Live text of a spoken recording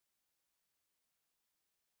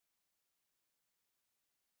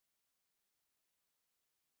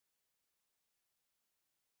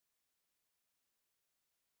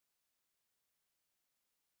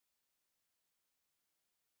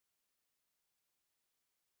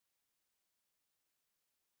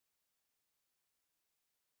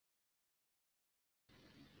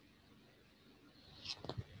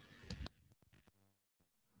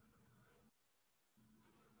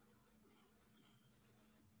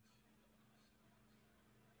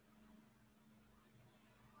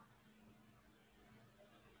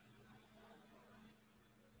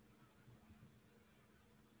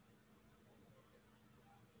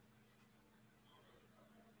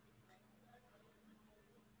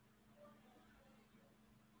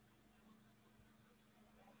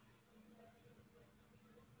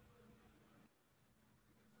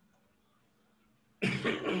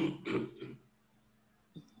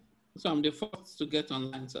So I'm the first to get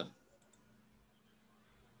online, sir.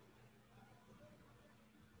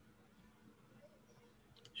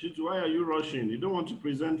 Shoot, why are you rushing? You don't want to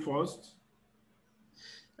present first?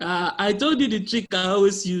 I told you the trick I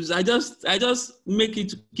always use. I just make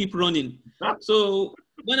it keep running. So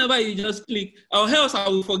whenever you just click, or else I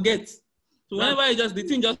will forget. So whenever you just, the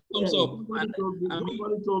thing just comes up. Somebody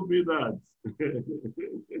told me that.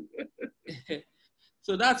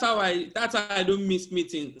 So that's how I don't miss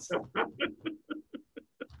meetings.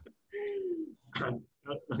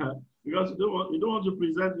 Because you don't want to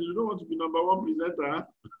present, you don't want to be number one presenter.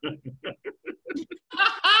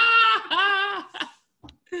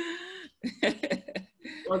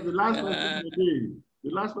 But the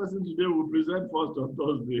last person today will present first on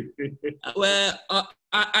Thursday. Well,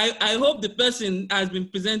 I hope the person has been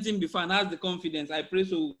presenting before and has the confidence. I pray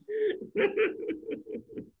so.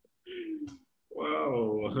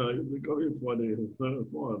 Wow, it's becoming funny.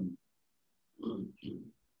 Fun.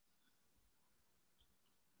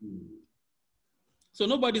 So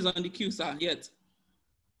nobody's on the queue, sir, yet?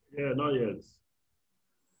 Yeah, not yet.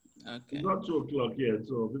 Okay. It's not 2 o'clock yet,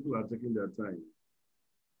 so people are taking their time.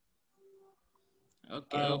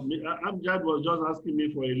 Okay. Amjad was just asking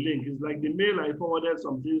me for a link. It's like the mail I forwarded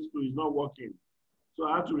some things to is not working. So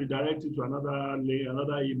I have to redirect it to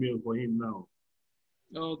another email for him now.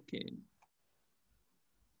 Okay.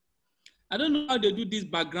 I don't know how they do this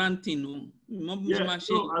background thing. Yeah,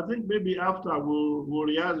 so I think maybe after we'll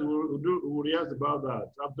rehearse about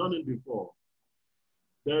that. I've done it before.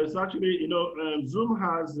 There's actually, Zoom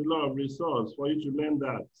has a lot of resource for you to learn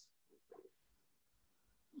that.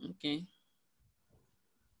 Okay.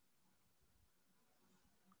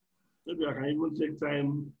 Maybe I can even take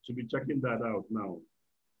time to be checking that out now.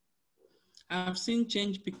 I've seen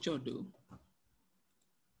change picture though.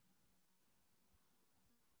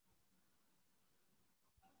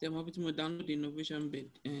 They want to download the Innovationbed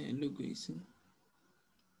logo, you see.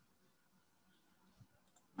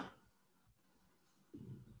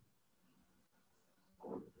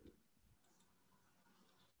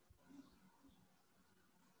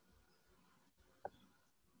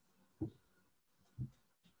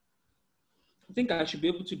 I think I should be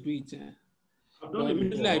able to do it. I've done it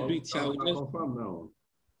before. I do it, I'll confirm now.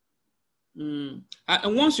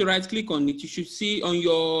 And once you right click on it, you should see on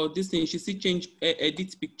your this thing, you should see change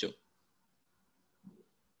edit picture.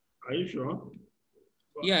 Are you sure?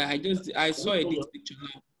 Yeah, I saw edit picture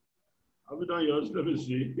now. Have you done yours? Let me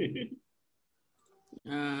see.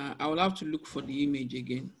 I will have to look for the image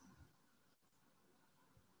again.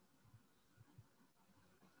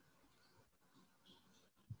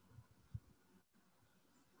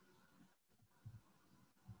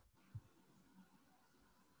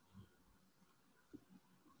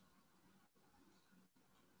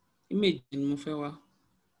 Image in Mufewa.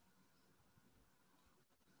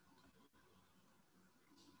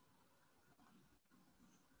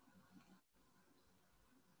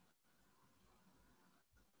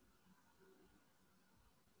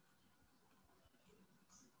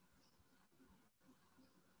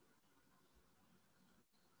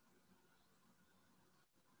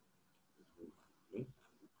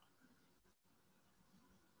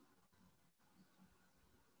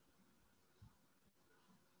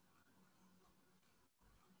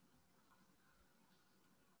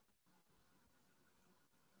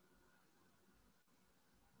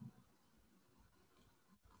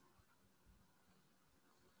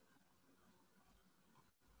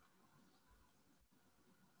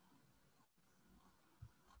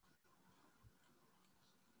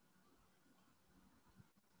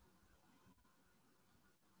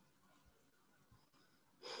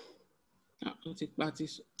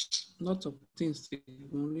 Lots of things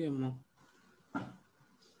only more.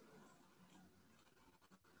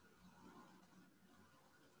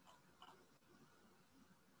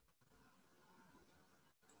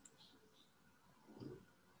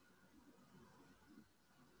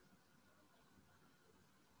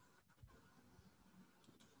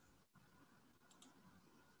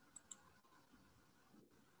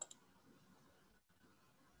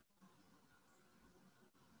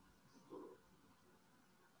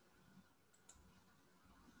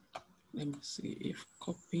 Let me see if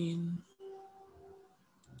copying.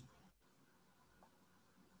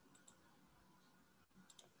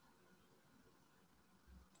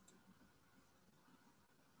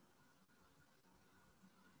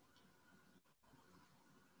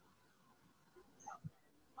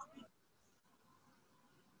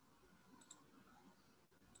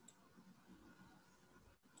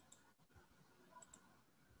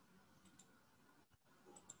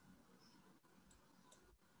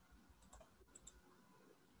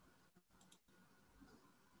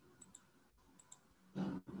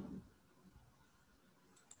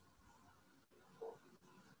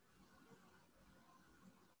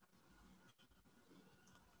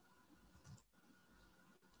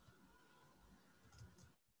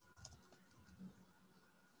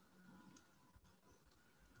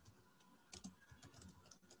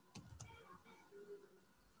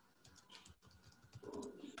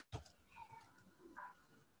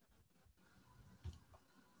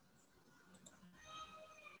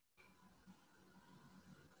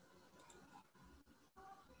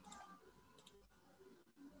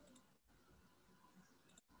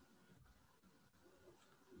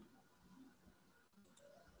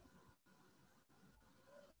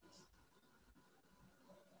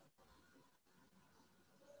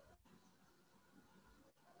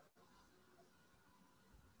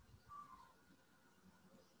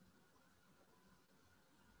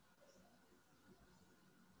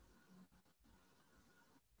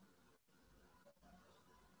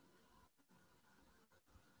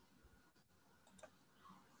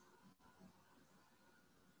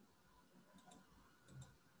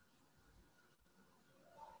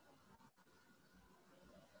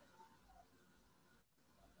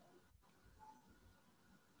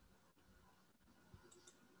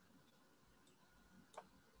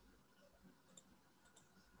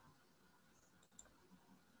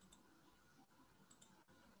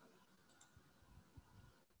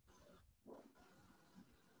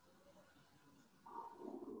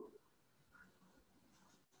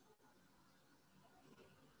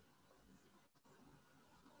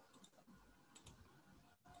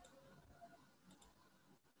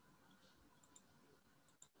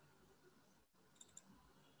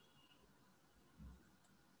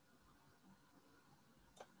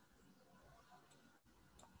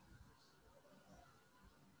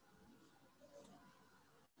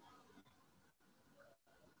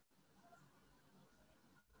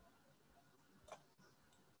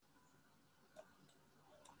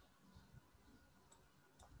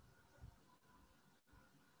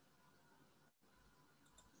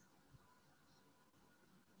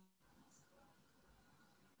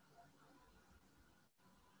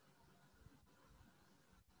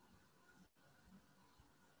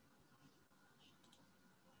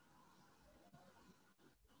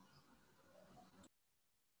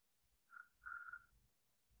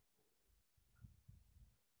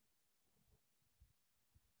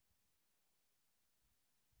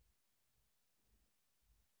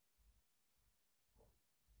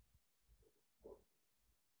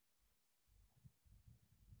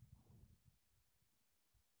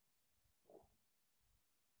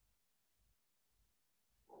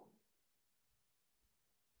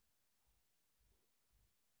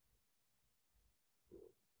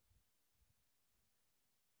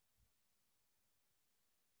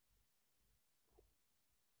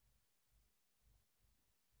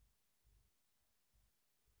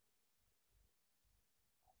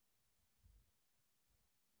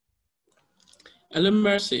 Hello,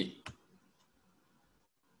 Mercy.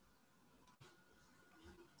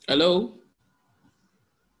 Hello,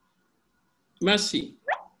 Mercy.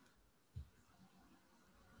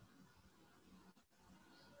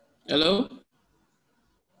 Hello.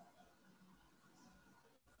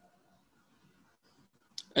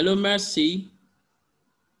 Hello, Mercy.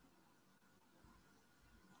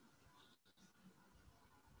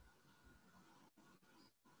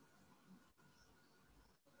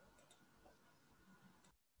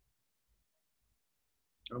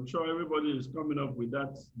 I'm sure everybody is coming up with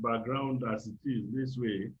that background as it is this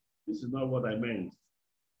way. This is not what I meant.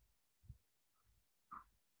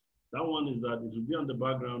 That one is that it will be on the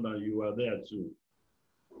background and you are there too.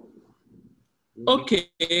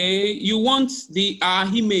 Okay, you want the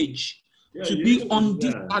image to be on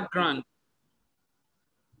this background.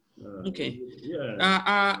 Okay.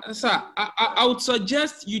 Yeah. Sir, I would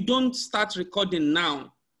suggest you don't start recording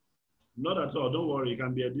now. Not at all. Don't worry. It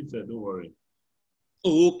can be edited. Don't worry.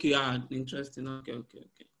 Oh, okay. Interesting. Okay. Okay.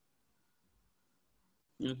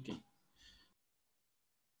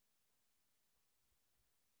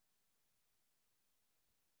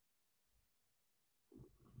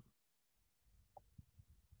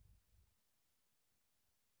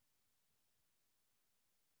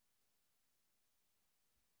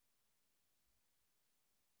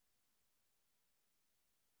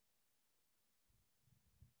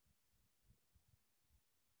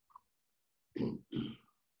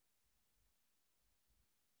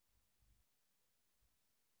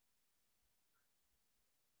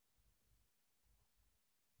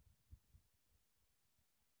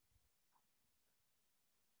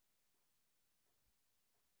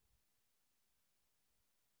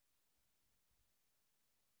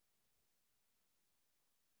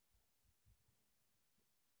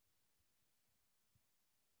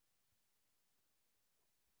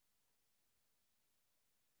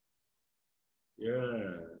 Yeah,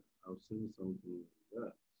 I've seen something like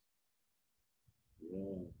that.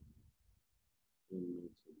 Yeah.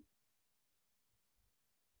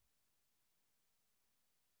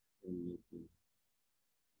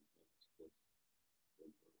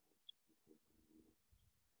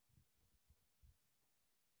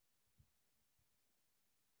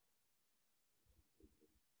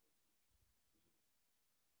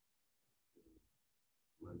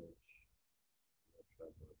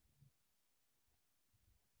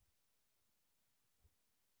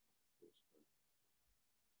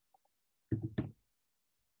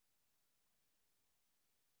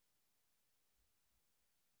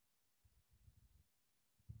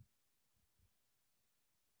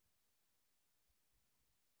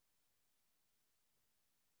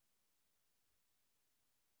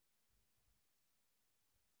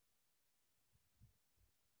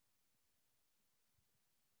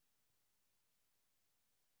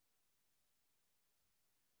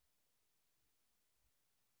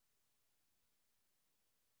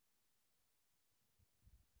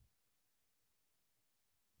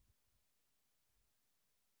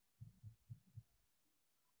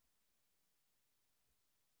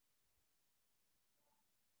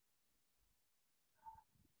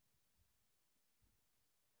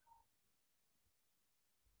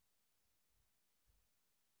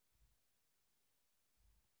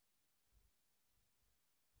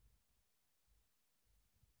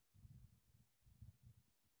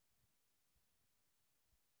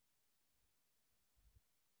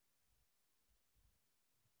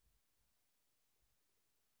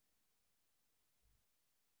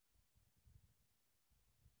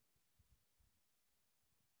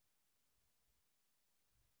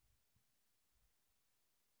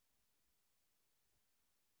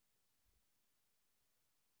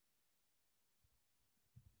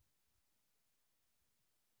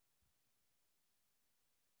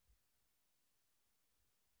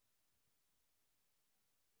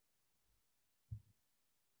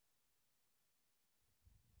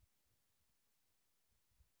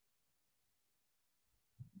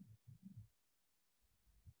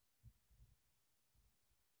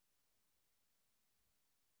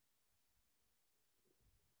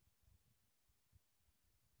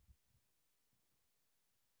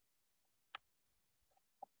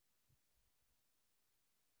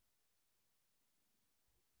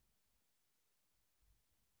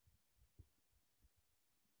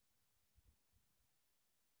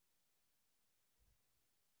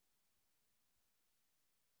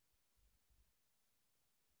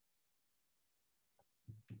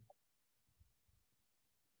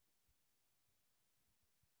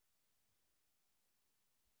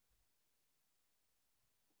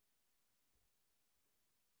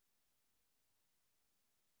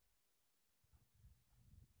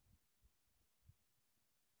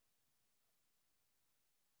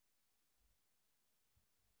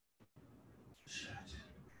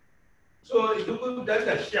 So if you could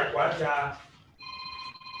just share what share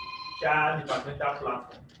departmental platform.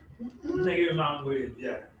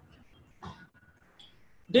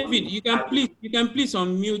 David, you can please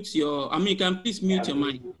unmute your. You can please mute your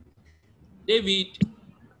mic. David,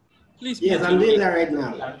 please. Yes, I'm doing that right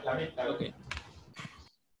now. Okay.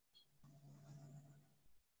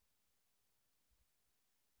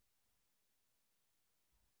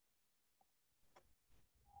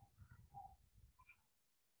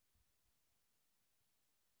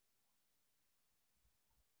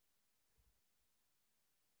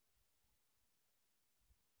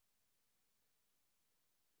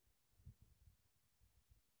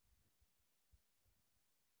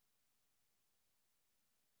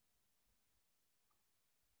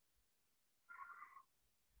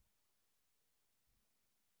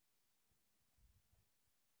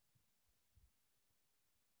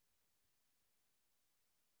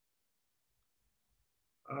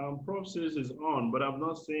 Prof says is on, but I've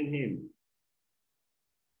not seen him.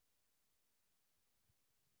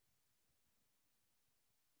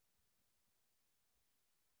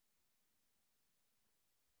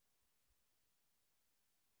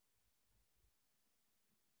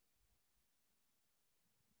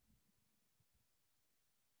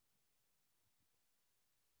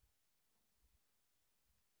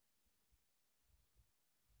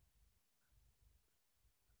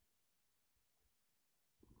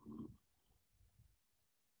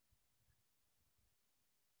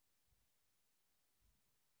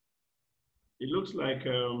 It looks like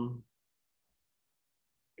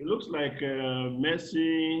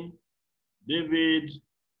Messi, David.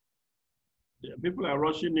 People are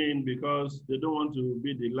rushing in because they don't want to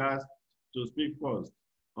be the last to speak first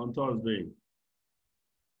on Thursday.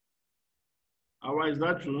 Awa, is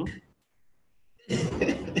that true?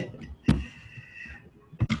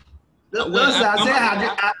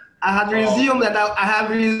 I had resumed that I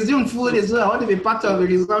have resumed fully, so I want to be part of the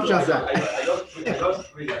resumption, sir.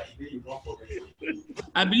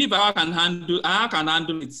 I believe Awa can handle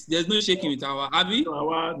it. There's no shaking with Awa. Abi? No,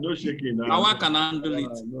 Awa, no shaking. Awa can handle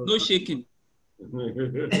it. No shaking.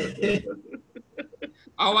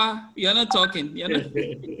 Awa, you're not talking. You're not...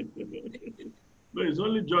 No, it's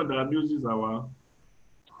only John that abuses Awa.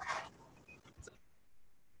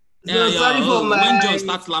 So sorry for when John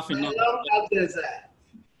starts laughing now.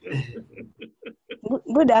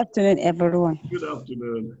 Good afternoon, everyone. Good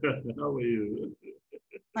afternoon. How are you?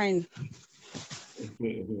 Fine.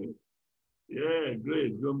 Yeah,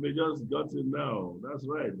 great. Gombe just got in now. That's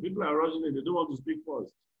right. People are rushing in. They don't want to speak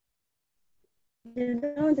first. They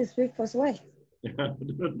don't want to speak first. Why? I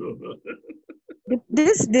don't know.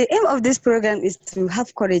 The aim of this program is to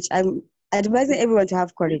have courage. I'm advising everyone to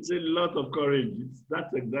have courage. It's a lot of courage.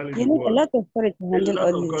 That's exactly you need a lot of courage to handle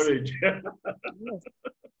all this. Courage. Yes.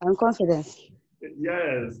 And confidence.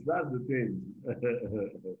 Yes, that's the thing.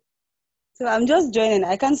 So I'm just joining.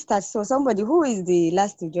 I can't start. So somebody who is the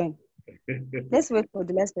last to join? Let's wait for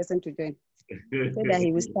the last person to join so that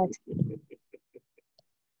he will start.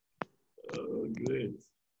 Oh, great.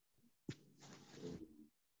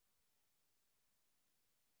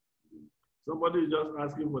 Somebody is just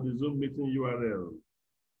asking for the Zoom meeting URL.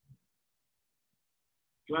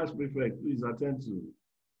 Class prefect, please attend to.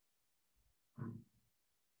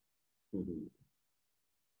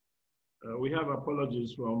 We have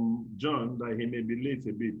apologies from John that he may be late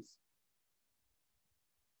a bit.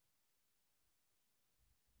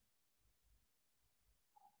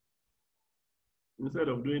 Instead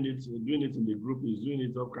of doing it in the group, he's doing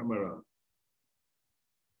it off camera.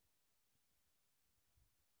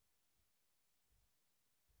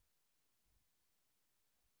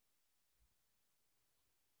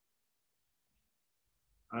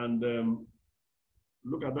 And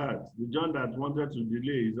look at that. The John that wanted to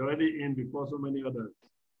delay is already in before so many others.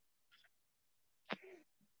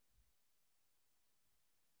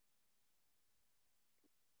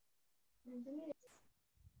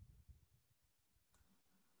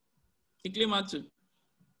 Good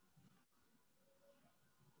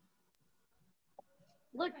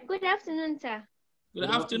afternoon, sir. Good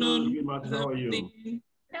afternoon. How are you? Good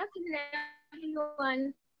afternoon,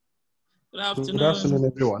 everyone. Good afternoon. Good afternoon,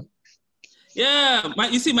 everyone. Yeah,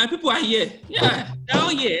 you see, my people are here. Yeah, they're all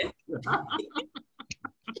here.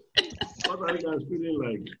 What are you guys feeling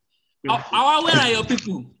like? Awa, where are your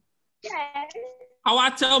people? Yes.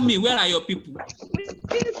 Awa, tell me, where are your people?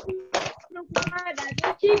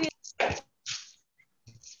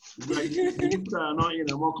 They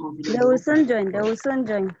will soon join. They will soon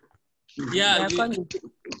join. Yeah, they are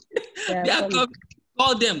coming.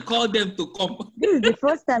 Call them to come. This is the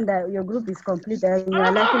first time that your group is complete and you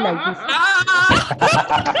are laughing like this.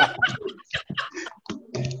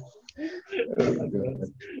 This is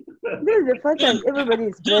the first time everybody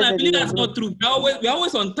is John, I present believe in the that's group. not true. We're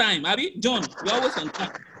always on time, Abby. John, we're always on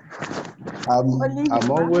time. I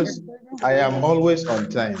am always on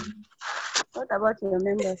time. What about your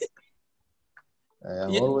members? I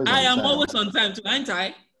am always on I am time. always on time too, ain't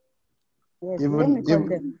I? Yes, let me call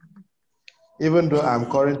them. Even though I'm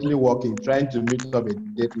currently working, trying to meet up a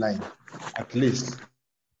deadline, at least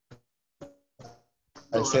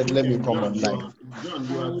I said, let me come online. John,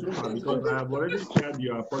 you are super because I have already shared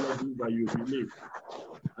your apologies that you be late.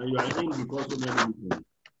 And you are in because so many people.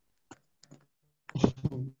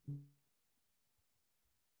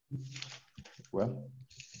 Well,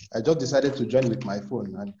 I just decided to join with my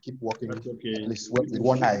phone and keep working, That's okay. at least with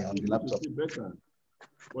one eye on the laptop. Better.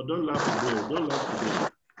 But don't laugh today. Don't laugh today.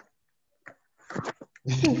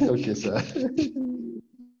 Okay, sir.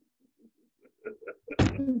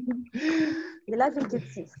 The laughing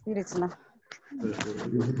keeps spirits now.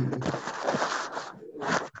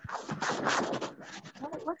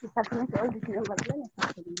 What is happening to all these numbers? Let me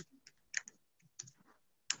start with you.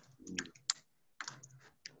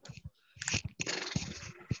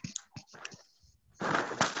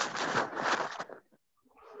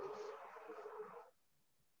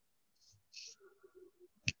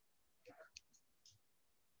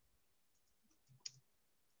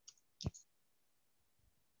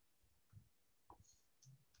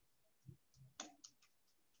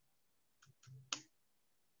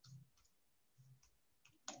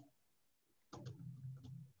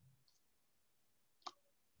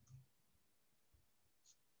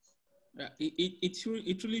 It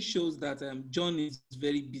really shows that John is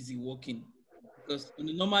very busy working, because on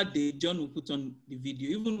a normal day, John will put on the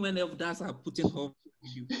video. Even when others are putting off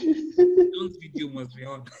video, John's video must be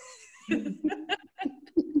on.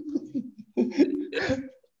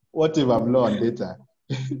 What if I'm low on data?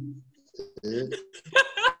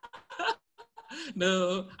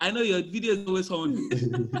 No, I know your video is always on.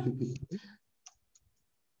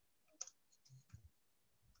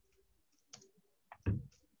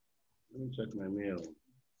 Let me check my mail.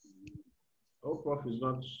 Hope Prof is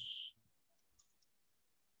not.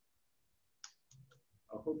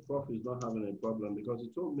 I hope Prof is not having a problem because he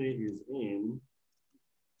told me he's in.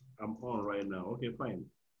 I'm on right now. Okay, fine.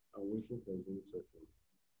 I'm waiting for Zoom session.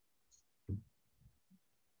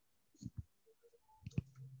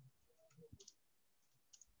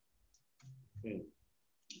 Okay.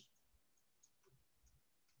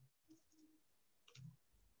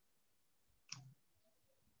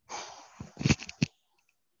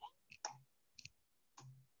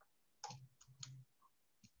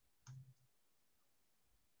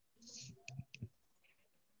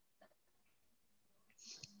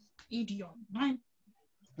 Idiot. Mine.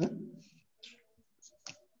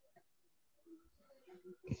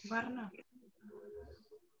 Varna.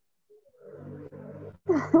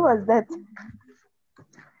 Who was that?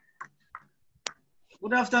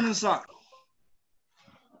 Good afternoon, sir.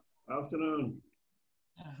 Afternoon.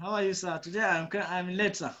 How are you, sir? Today I'm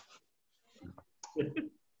late, sir.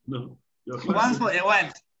 No. One for a while.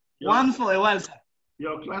 One for a while, sir.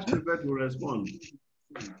 Your class prefect will respond.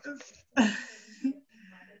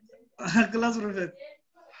 Class prefect.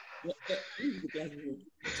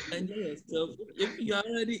 Enjoy yourself. If you are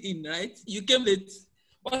already in, right? You came late.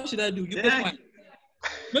 What should I do? You pay fine.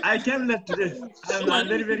 I came late today. I'm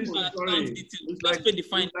very, very sorry. It's like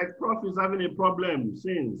Prof is having a problem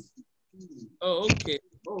since. Oh, okay.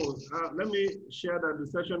 Oh, let me share that the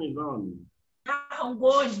session is on.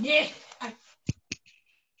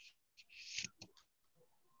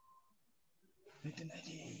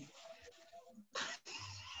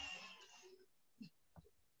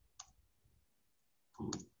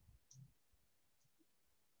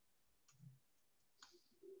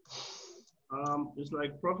 It's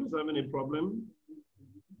like Prof is having a problem.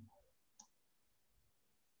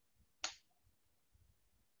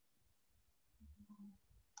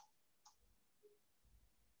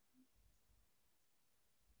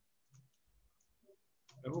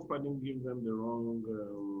 I hope I didn't give them the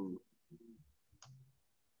wrong.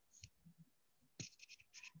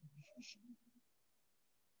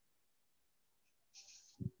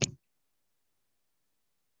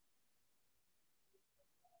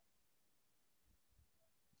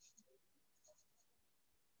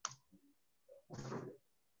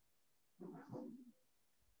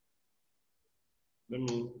 Let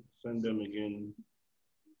me send them again.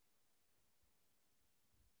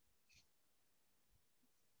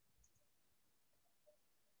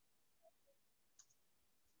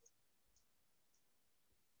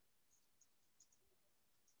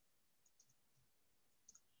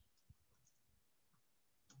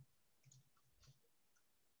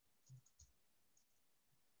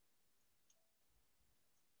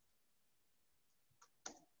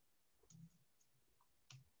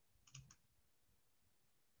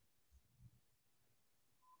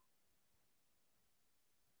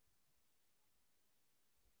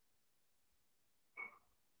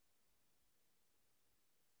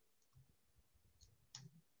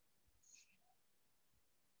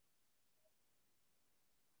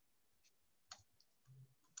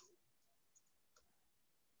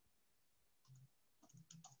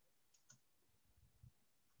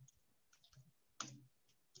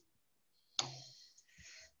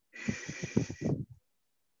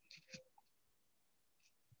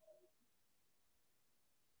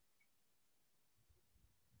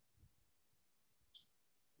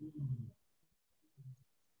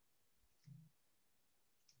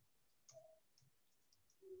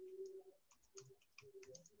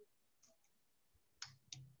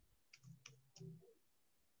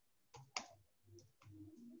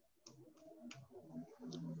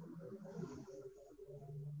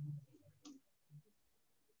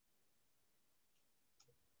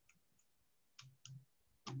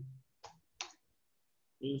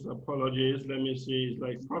 His apologies. Let me see. It's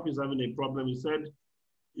like Prof is having a problem. He said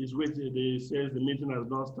he's waiting. He says the meeting has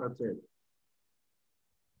not started.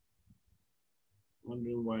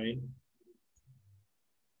 Wondering why.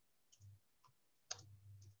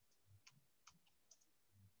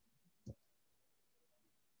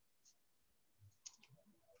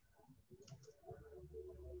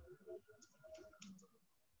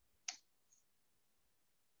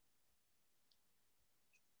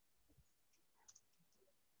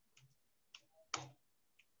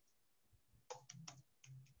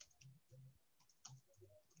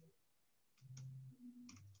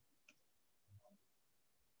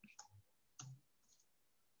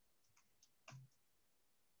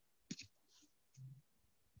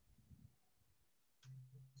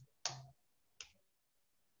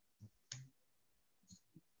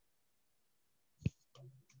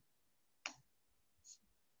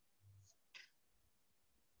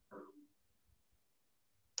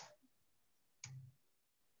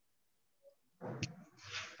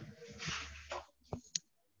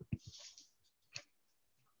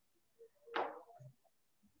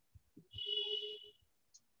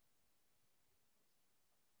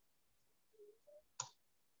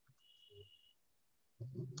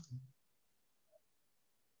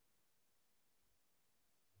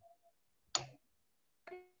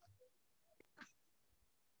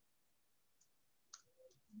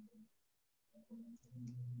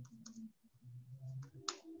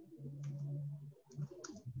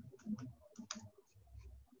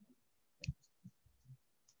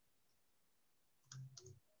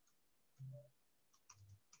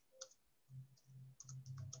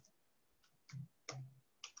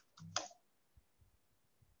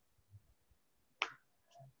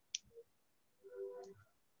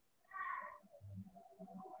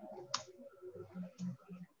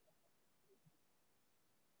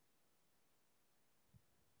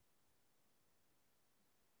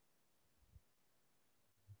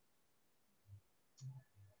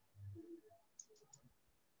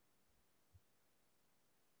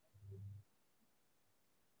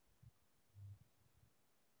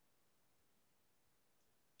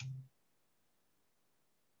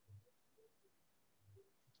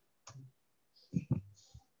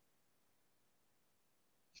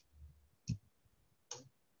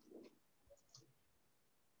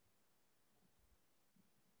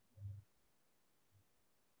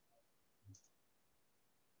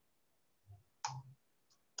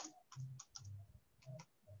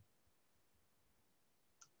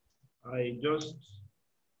 I just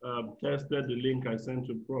tested the link I sent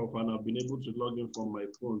to Prof, and I've been able to log in from my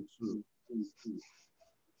phone too.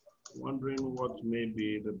 Wondering what may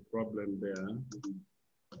be the problem there.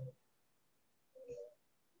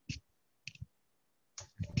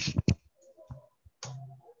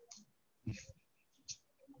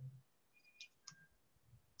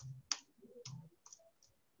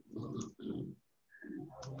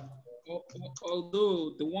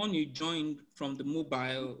 Although the one you joined from the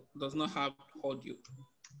mobile does not have audio.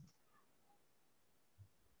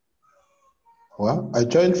 Well, I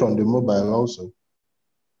joined from the mobile also.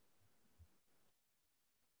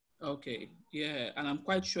 Okay, yeah, and I'm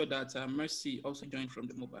quite sure that Mercy also joined from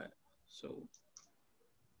the mobile. So.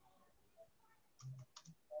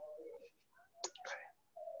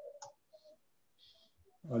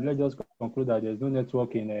 Well, let's just conclude that there's no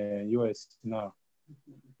network in US now.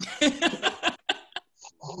 That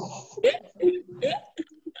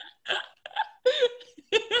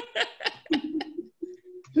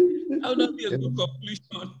would not be a good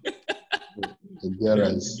conclusion.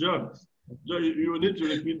 Endurance. John, you need to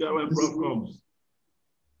repeat that when Prof comes.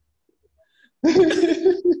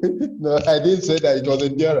 No, I didn't say that. It was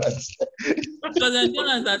endurance. It was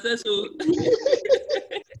endurance that said so.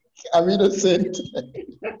 I'm innocent.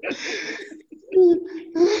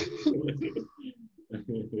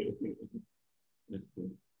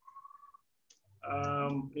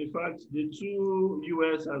 In fact, the two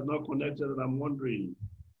US has not connected, and I'm wondering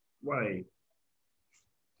why.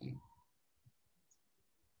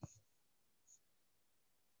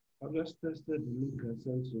 I've just tested the link I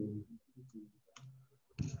sent you.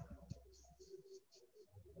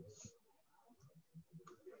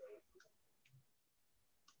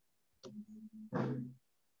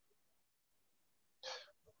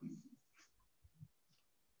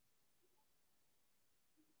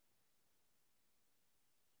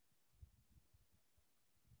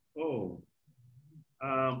 Oh,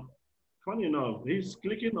 funny enough, he's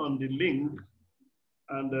clicking on the link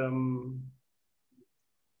and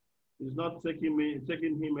it's not taking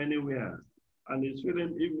him anywhere. And he's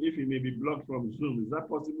feeling if he may be blocked from Zoom. Is that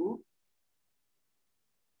possible?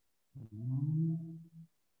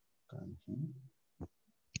 Can he?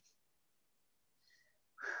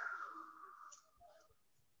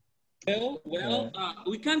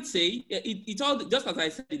 We can't say. It all, just as I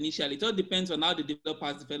said initially, it all depends on how the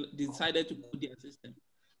developers decided to put their system.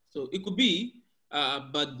 So it could be,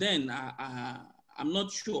 but then I'm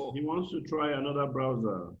not sure. He wants to try another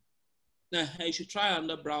browser. He should try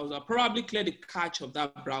another browser. Probably clear the cache of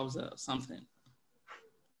that browser or something.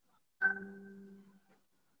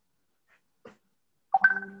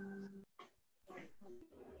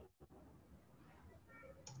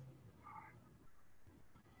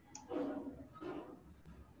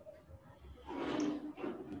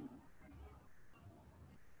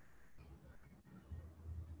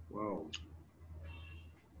 Wow.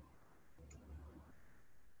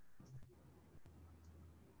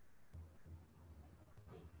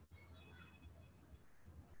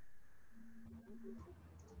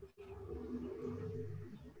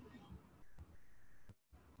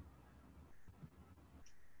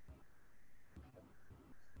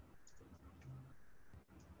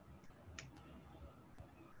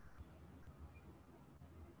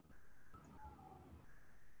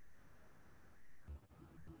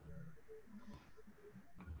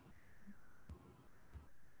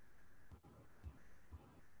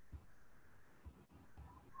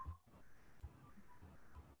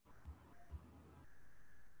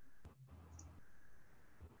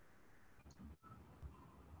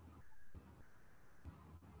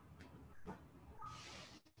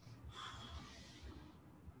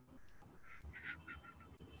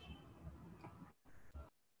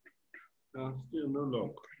 Still no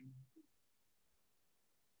luck.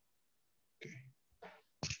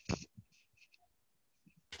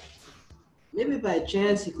 Maybe by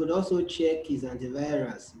chance he could also check his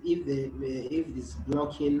antivirus if it's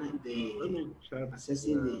blocking the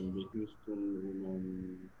accessing the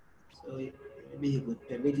Houston. So maybe he could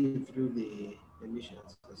permit it through the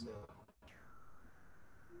permissions. So.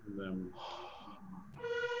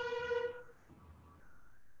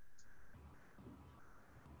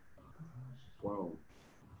 Wow.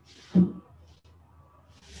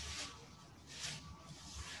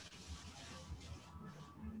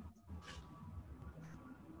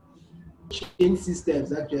 Change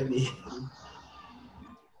systems actually.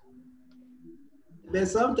 But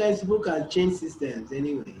sometimes people can change systems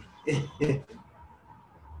anyway.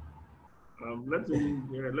 Let him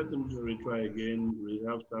retry again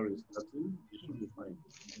after restarting. It should be fine.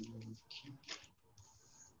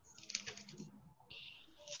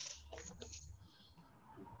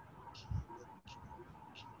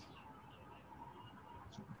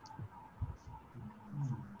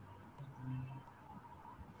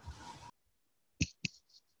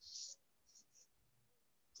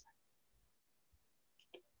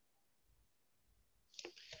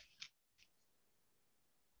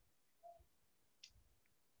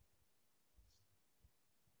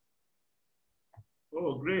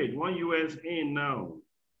 Oh, great. 1 US in now.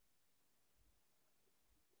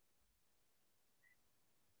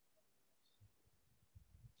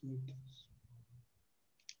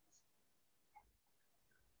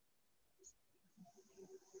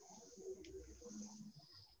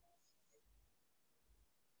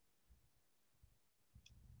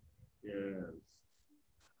 Yes.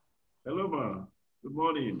 Hello, ma. Good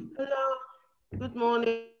morning. Hello. Good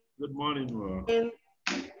morning. Good morning, ma.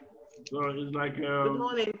 So it's like good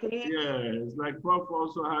morning. Can you hear me? It's like Prof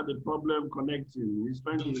also had a problem connecting. He's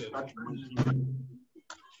trying to restart the machine.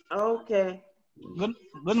 Okay.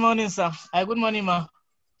 Good morning, sir. Good morning, ma.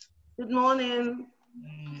 Good morning.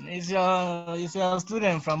 It's your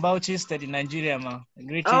student from Bauchi State in Nigeria, ma.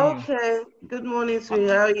 Greeting you. Okay. Good morning, sweetie.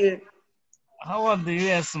 How are you? How are the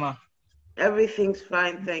US, ma? Everything's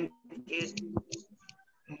fine, thank you.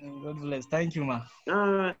 God bless. Thank you, ma.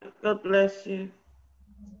 All right. God bless you.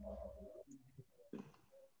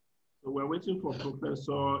 So we're waiting for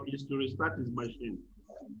Professor is to restart his machine.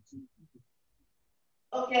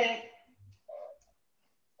 Okay.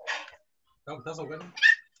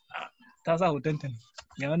 Tasa Hutenten.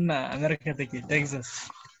 Yawan America take Texas.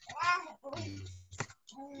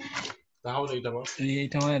 Tahu dah itu, ma? Iya,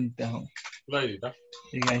 itu mah tahu. Lagi dah.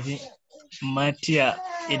 Iya, Matia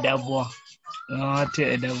Edabwa.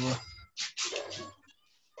 Matia Edabwa.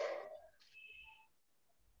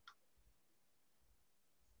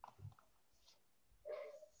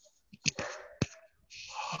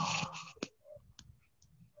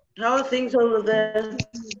 How are things over there?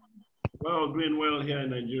 Well, doing well here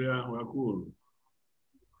in Nigeria. We're cool.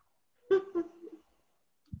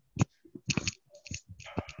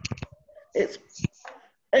 It's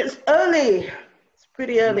early. It's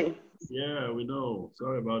pretty early. Yeah, we know.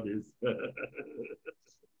 Sorry about this.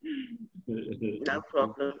 No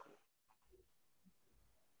problem.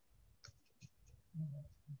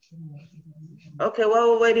 Okay,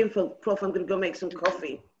 while we're waiting for Prof, I'm gonna go make some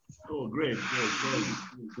coffee. Oh, great.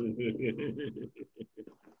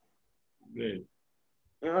 Great.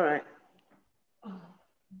 All right.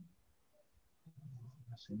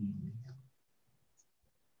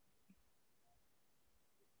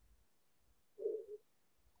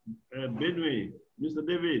 Benway, Mr.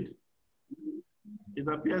 David, it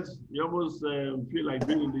appears you almost feel like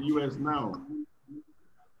being in the US now.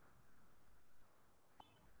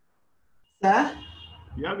 Sir?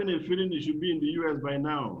 You having a feeling you should be in the US by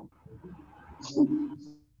now?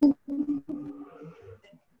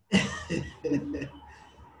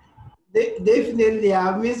 Definitely,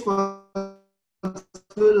 I've missed for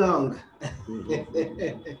too long.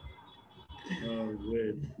 Oh,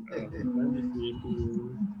 great. Let me see to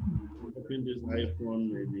open this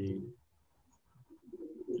iPhone, maybe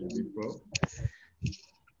Pro.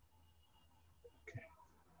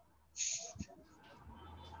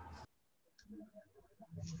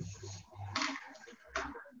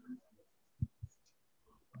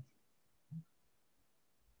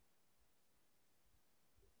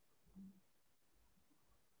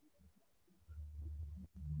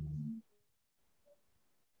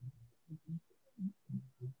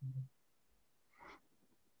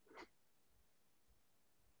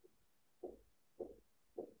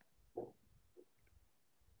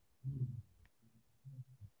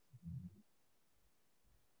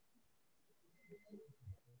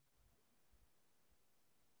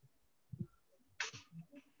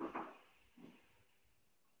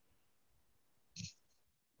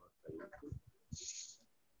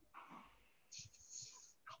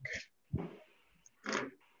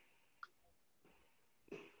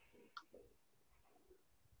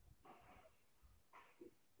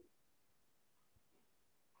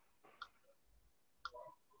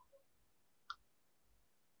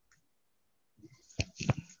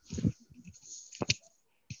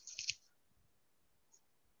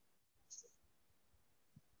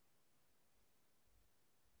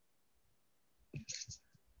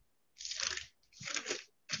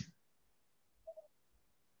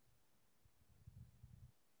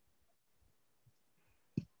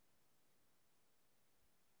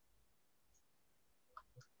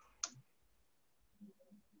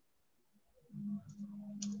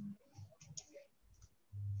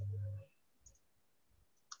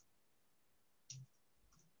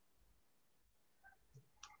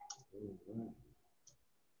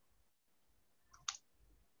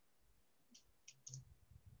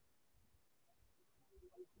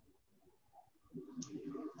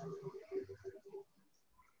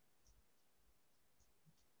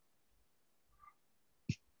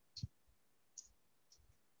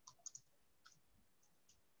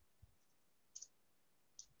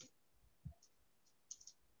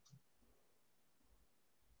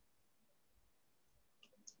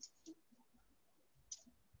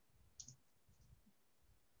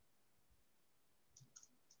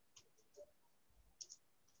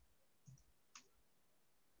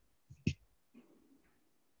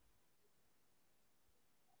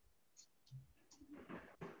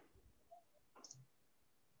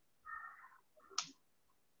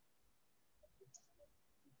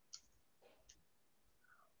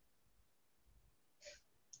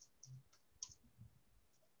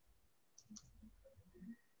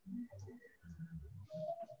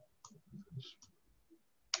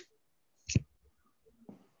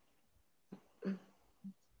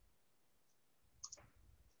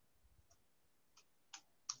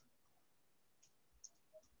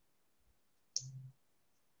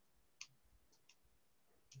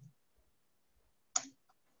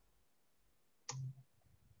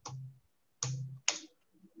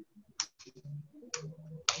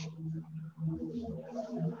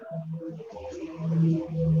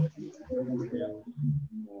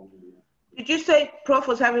 Did you say Prof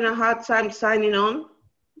was having a hard time signing on?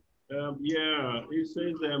 Yeah, it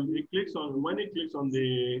says it clicks on when it clicks on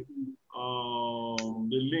the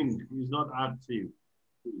link, it's not active.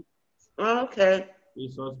 Okay.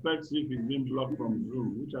 It suspects if it's been blocked from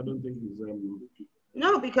Zoom, which I don't think is.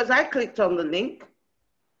 No, because I clicked on the link.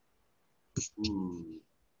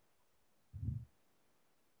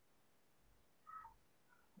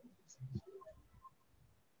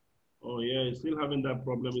 Oh yeah, he's still having that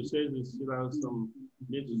problem. He says he still has some,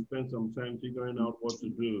 need to spend some time figuring out what to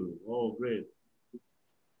do. Oh, great.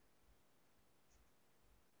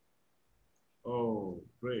 Oh,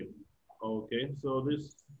 great. Okay, so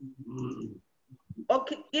this.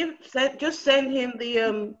 Okay, just send him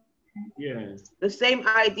the Yeah. the same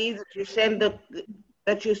ID that you send the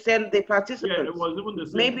participants. Yeah, it was even the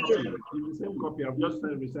same Maybe copy. It's the same copy. I've just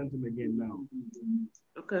resent him again now.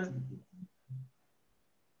 Okay.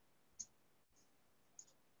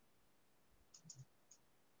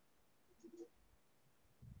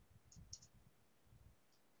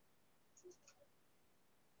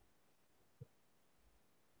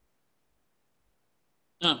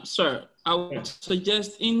 Sir, I would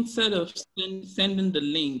suggest instead of sending the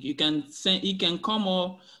link, you can come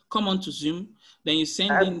onto Zoom, then you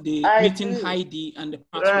send in the meeting ID and the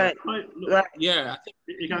password. Right. Yeah, I think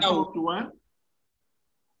you can come up to what?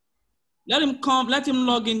 Let him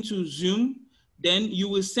log into Zoom, then you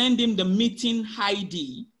will send him the meeting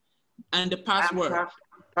ID and the password.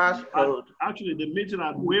 Passcode. Actually, the meeting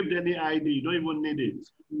had waived any ID. You don't even need it.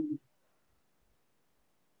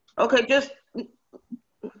 Okay, just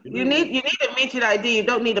you need a meeting ID. You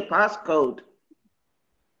don't need a passcode.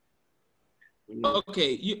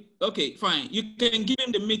 Okay, fine. You can give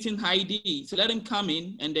him the meeting ID. So let him come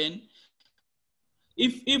in, and then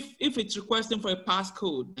if it's requesting for a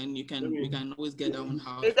passcode, then we can always get that one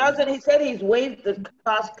out. It doesn't. He said he's waived the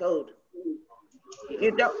passcode.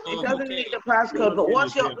 It doesn't need the passcode. But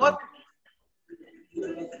what's your what?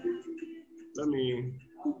 Let me.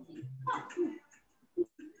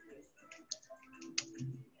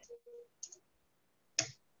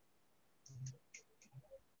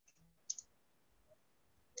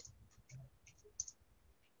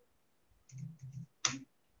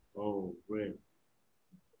 Oh, great.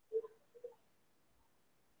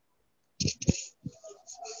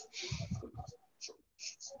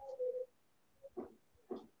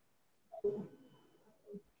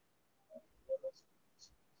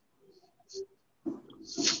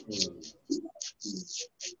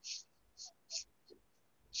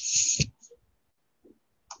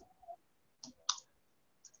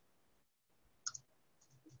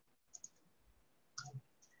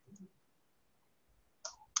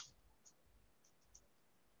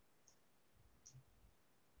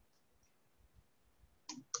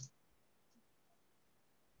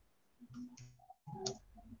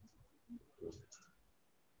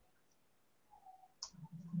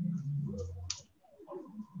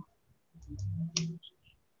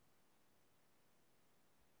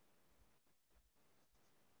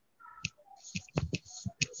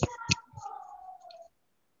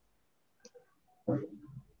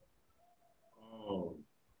 Oh,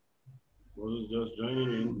 was just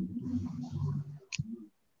joining in.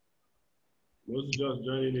 Was just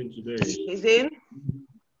joining in today. He's in.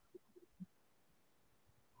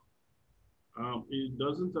 It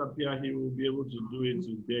doesn't appear he will be able to do it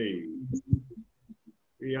today.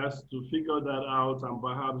 He has to figure that out and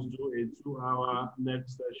perhaps do a 2-hour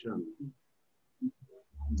next session.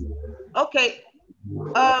 Okay.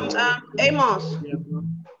 Amos. Yes,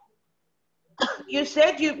 you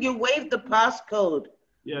said you waived the passcode.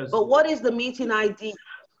 Yes. But what is the meeting ID?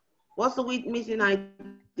 What's the meeting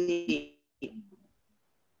ID?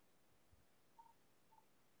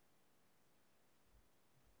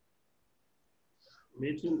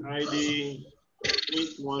 Meeting ID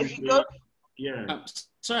 813. Yeah.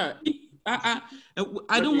 Sir,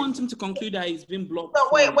 I don't want him to conclude that he's been blocked. No,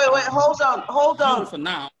 wait, hold on. For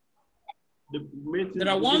now. There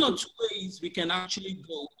are one or two ways we can actually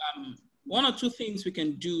go. One or two things we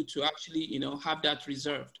can do to actually, have that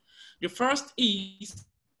reserved. The first is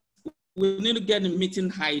we need to get the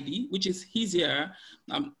meeting ID, which is easier.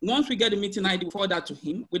 Once we get the meeting ID, we forward that to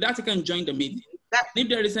him. With that, he can join the meeting. If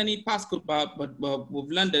there is any passcode, but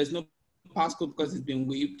we've learned there's no passcode because it's been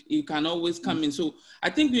waived, you can always come in. So I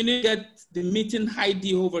think we need to get the meeting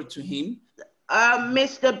ID over to him.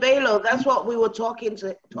 Mr. Balo, that's what we were talking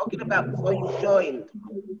about before you joined,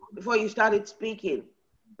 before you started speaking.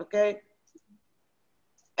 Okay.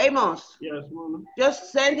 Amos. Yes, Mona.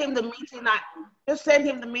 Just send him the meeting. Just send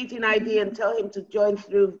him the meeting ID and tell him to join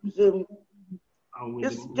through Zoom.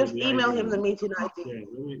 Just email him the meeting ID.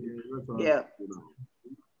 Yeah.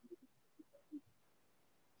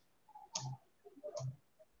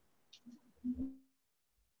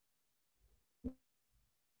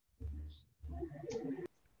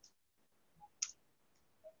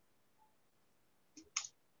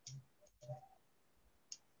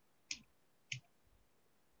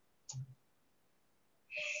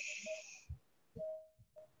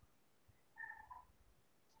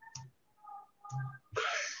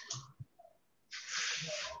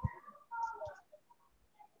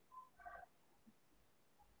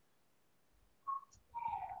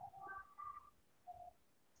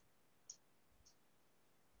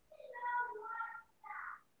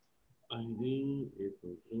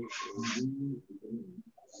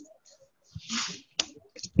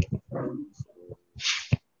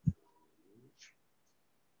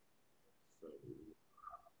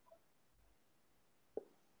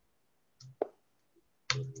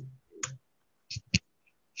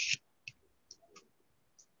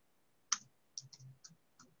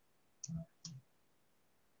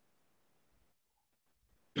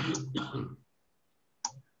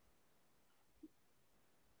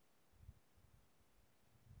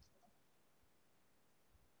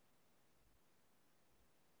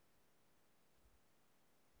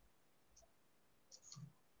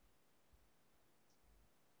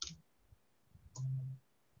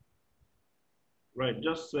 Right,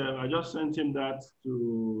 I just sent him that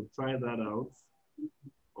to try that out.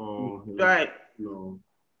 Right. No.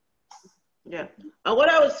 Yeah. And what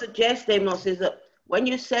I would suggest, Amos, is that when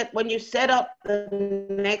you set up the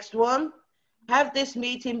next one, have this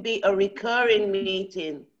meeting be a recurring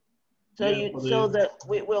meeting, so so that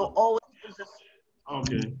we will always use this.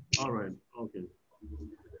 Okay. All right. Okay.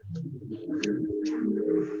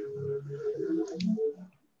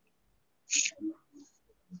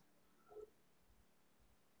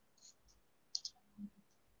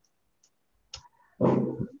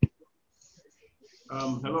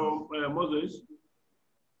 Hello, Moses.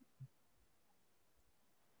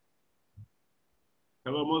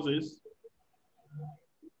 Hello, Moses.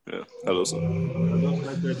 Yeah. Hello, sir. I just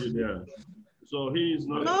cited you there. So he is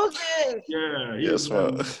not. Moses. Yeah. Yes,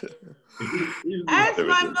 ma'am. Ask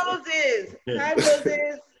my Moses. Hi,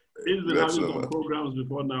 Moses. He's been having some programs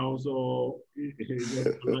before now, so he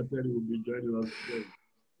just selected he will be joining us today.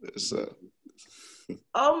 Yes, sir.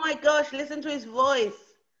 Oh my gosh, listen to his voice.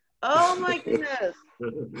 Oh my goodness.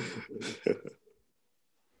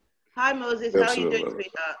 Hi, Moses. How are you doing,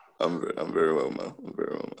 sweetheart? I'm very well, ma'am. I'm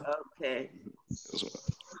very well, ma'am. Okay. Yes, ma'am.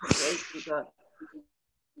 Praise to God.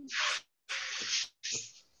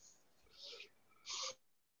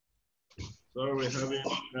 So we're having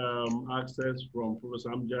access from Professor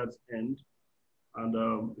Amjad's end, and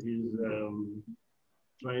he's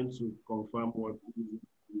trying to confirm what he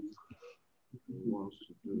wants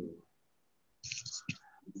to do.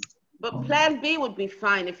 But plan B would be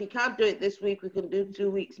fine. If he can't do it this week, we can do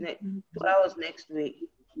 2 hours next week.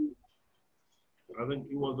 I think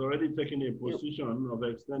he was already taking a position of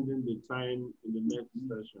extending the time in the next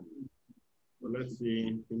session. So let's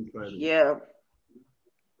see him try it. Yeah.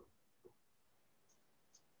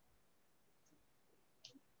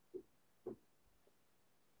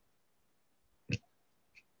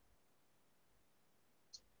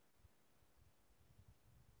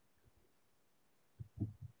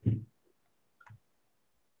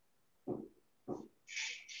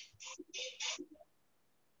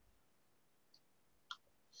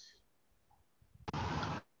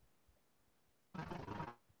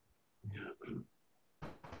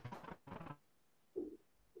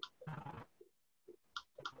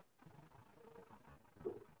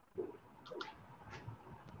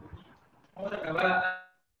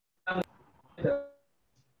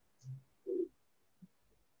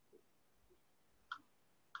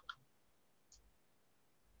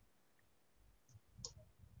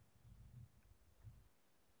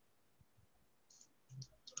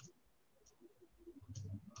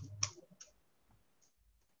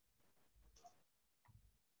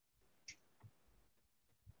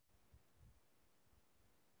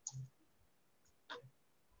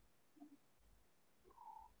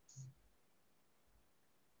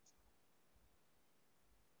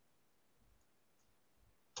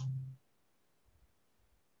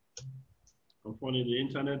 Funny, the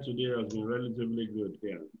internet today has been relatively good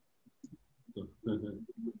here.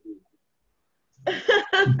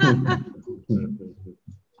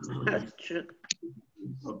 That's true.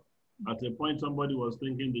 At a point, somebody was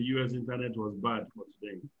thinking the US internet was bad for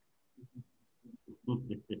today.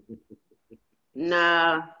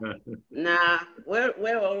 Nah,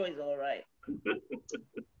 we're always all right.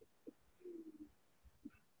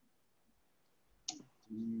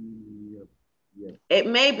 Yep. It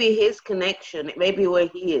may be his connection. It may be where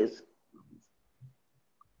he is.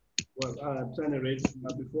 Well, at any rate,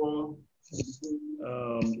 before,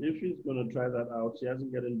 if she's going to try that out, she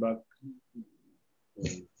hasn't gotten back.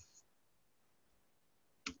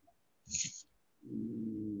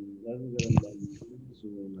 Hasn't gotten back to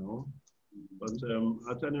now. But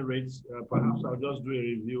at any rate, perhaps I'll just do a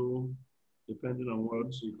review depending on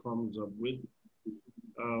what she comes up with.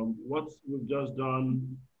 What we've just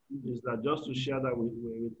done is that just to share that with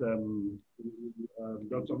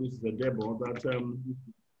Dr. Mrs. Adebo, that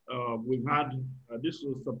we've had, this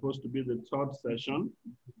was supposed to be the third session,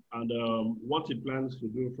 and what he plans to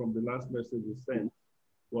do from the last message he sent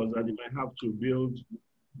was that you might have to build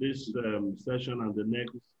this session and the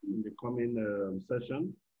next in the coming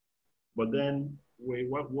session. But then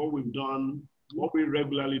what we've done, what we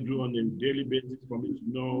regularly do on a daily basis for me to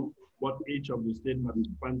know what each of the state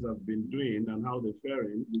participants have been doing and how they're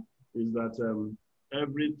faring is that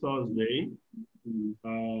every Thursday,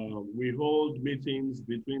 we hold meetings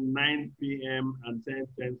between 9 p.m. and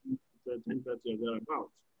 10:30 or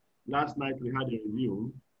thereabouts. Last night we had a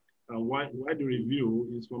review. Why the review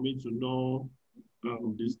is for me to know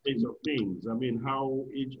the state of things. I mean, how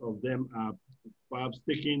each of them are perhaps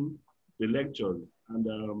taking the lectures. And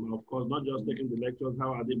of course, not just taking the lectures,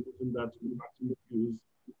 how are they putting that to practical use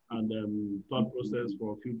and thought process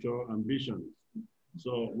for future ambitions.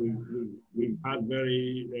 So we've had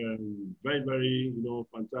very, very,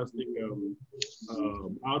 fantastic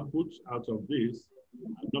outputs out of this.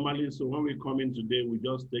 Normally, so when we come in today, we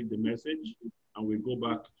just take the message and we go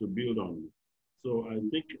back to build on. So I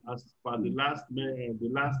think as per the last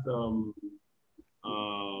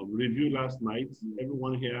review last night,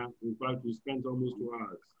 everyone here, in fact, we spent almost 2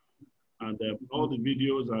 hours. And all the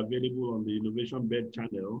videos are available on the Innovation Bed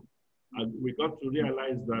channel. And we got to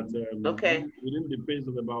realize that within the space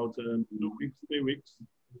of about 2 weeks, 3 weeks,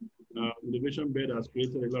 Innovation Bed has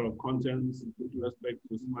created a lot of content with respect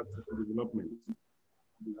to smart city development.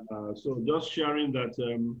 So just sharing that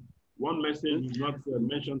one message is not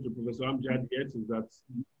mentioned to Professor Amjad yet is that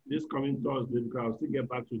this coming Thursday, because I'll still get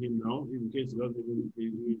back to him now in case he doesn't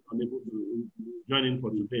be unable to join in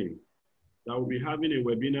for today. That will be having a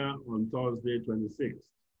webinar on Thursday, 26th.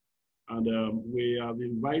 And we have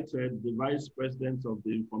invited the Vice President of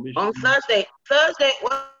the Information. On Thursday,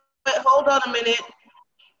 wait, hold on a minute.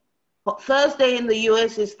 Thursday in the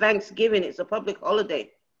US is Thanksgiving. It's a public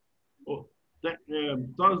holiday. Oh,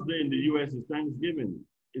 Thursday in the US is Thanksgiving.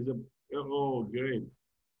 Oh, great.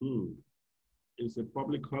 It's a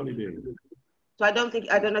public holiday. So I don't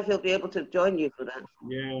know if he'll be able to join you for that.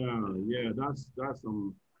 Yeah, that's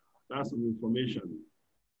some information.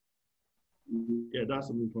 Yeah, that's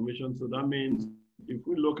some information. So that means if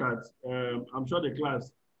we look at, I'm sure the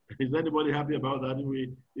class, is anybody happy about that?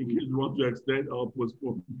 In case we want to extend or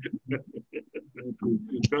postpone.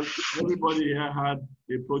 Because everybody here had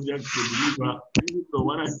a project to deliver. So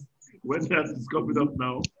when that is coming up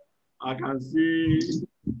now, I can see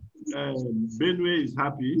Benway is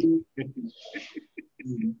happy.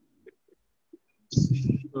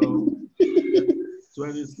 So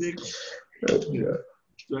 26.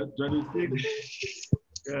 26.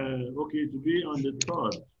 Okay, to be on the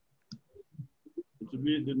 3rd. To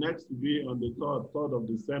be the next to be on the 3rd of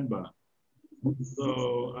December.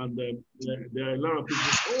 So, and there are a lot of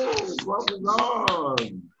people. Oh, what is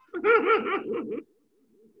on?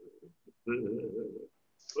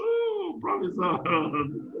 Oh, Professor.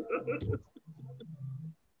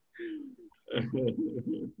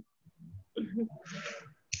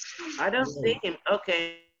 I don't see him.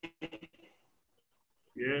 Okay.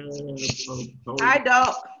 Yeah. Hi,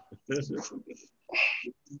 Doc. His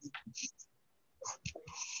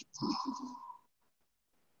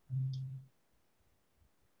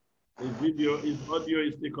audio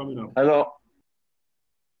is still coming up. Hello.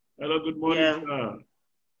 Hello, good morning, sir.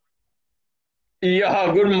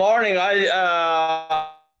 Yeah, good morning. I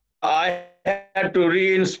had to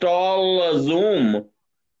reinstall Zoom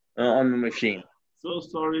on the machine. So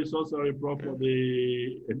sorry, Prof, for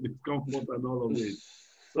the discomfort and all of it.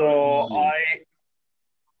 So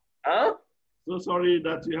So sorry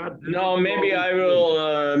that you had. No, maybe I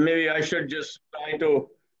will. Maybe I should just try to.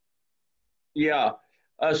 Yeah.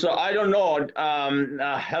 So I don't know.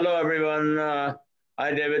 Hello, everyone.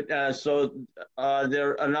 Hi, David. So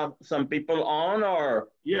there are some people on, or?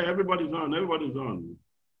 Yeah, everybody's on. Everybody's on.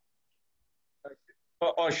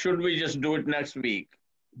 Or should we just do it next week?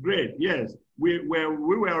 Great. Yes, we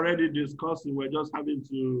were already discussing. We're just having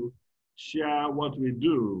to share what we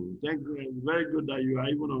do. Thank you. It's very good that you are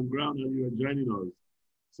even on ground and you are joining us.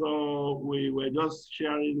 So we were just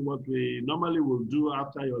sharing what we normally will do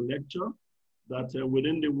after your lecture. That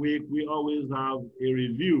within the week we always have a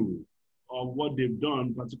review of what they've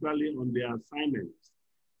done, particularly on their assignments.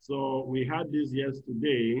 So we had this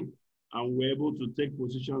yesterday, and we're able to take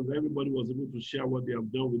positions. Everybody was able to share what they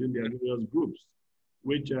have done within their various groups,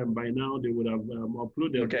 which by now they would have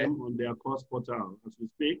uploaded them on their course portal as we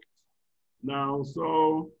speak. Now,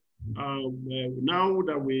 so now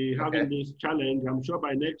that we're having this challenge, I'm sure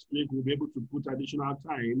by next week we'll be able to put additional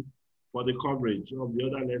time for the coverage of the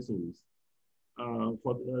other lessons.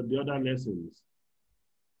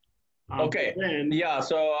 Okay. Yeah,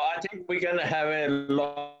 so I think we can have a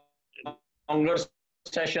longer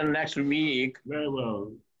session next week. Very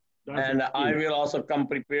well. And I will also come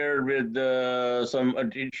prepared with some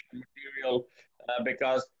additional material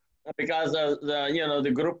because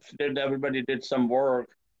the groups everybody did some work.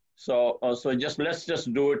 So let's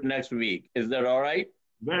just do it next week. Is that all right?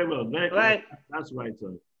 Very well. Very good. Right. That's right,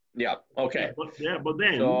 sir. Yeah. Okay. But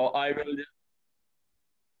then. So I will.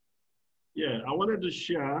 Yeah, I wanted to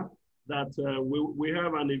share that we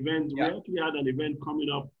have an event. Yeah. We actually had an event coming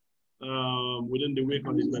up within the week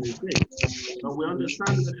on the 26th. So we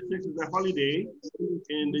understand that the 26th is a holiday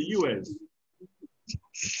in the US.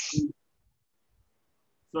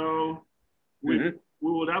 So we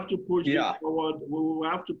would have to push this forward. We will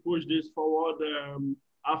have to push this forward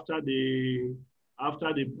after the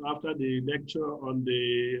lecture on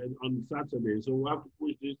Saturday. So we have to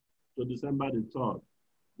push this to December the 3rd.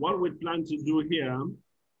 What we plan to do here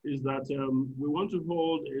is that we want to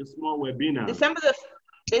hold a small webinar. December the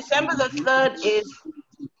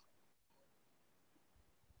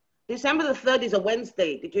 3rd is a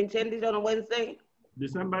Wednesday. Did you intend it on a Wednesday?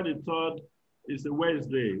 December the 3rd is a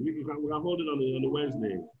Wednesday. We can hold it on the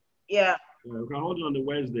Wednesday. Yeah. We can hold it on the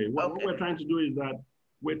Wednesday. What we're trying to do is that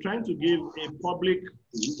we're trying to give a public,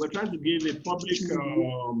 we're trying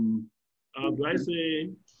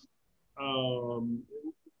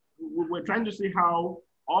to see how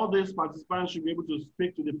all these participants should be able to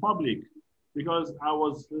speak to the public, because I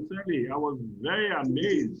was very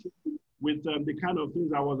amazed with the kind of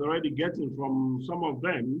things I was already getting from some of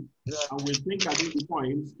them. And we think at this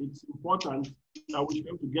point, it's important that we should be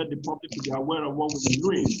able to get the public to be aware of what we're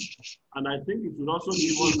doing. And I think it would also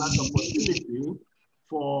give us that opportunity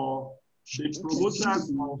for the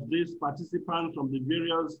promoters of these participants from the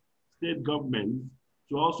various state governments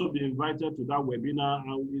to also be invited to that webinar.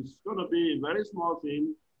 And it's going to be a very small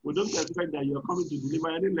thing. We don't expect that you're coming to deliver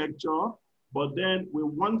any lecture, but then we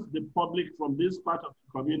want the public from this part of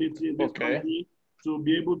the community in this country to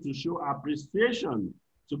be able to show appreciation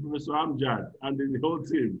to Professor Amjad and the whole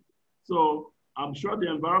team. So I'm sure the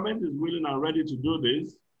environment is willing and ready to do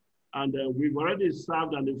this. And we've already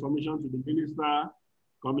served an information to the Minister,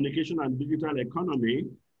 Communication and Digital Economy.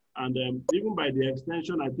 And even by the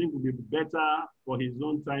extension, I think it would be better for his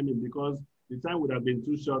own timing, because the time would have been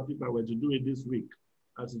too short if I were to do it this week,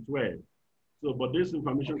 as it were. So, but this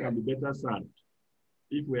information can be better served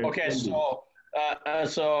if we're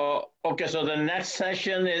so the next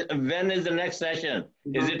session is, when is the next session?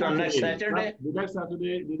 Is it on next Saturday? The next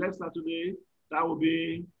Saturday, that will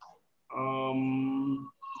be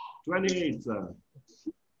 28th.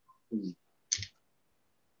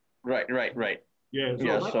 Right. Yeah, so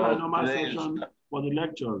that's a normal session for the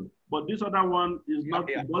lectures. But this other one is not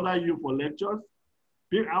to bother you for lectures.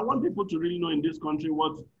 I want people to really know in this country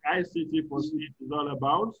what ICT for Speed is all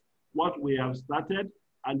about, what we have started,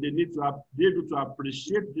 and they need to be able to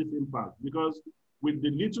appreciate this impact, because with the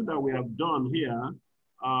little that we have done here,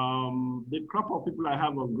 the crop of people I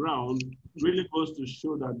have on ground really goes to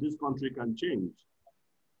show that this country can change.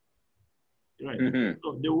 Right.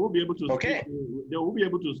 So they will be able to they will be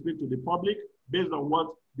able to speak to the public based on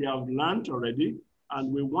what they have learned already,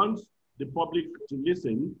 and we want the public to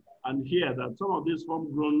listen and hear that some of these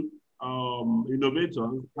homegrown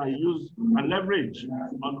innovators can use and leverage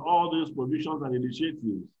on all these provisions and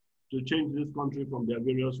initiatives to change this country from their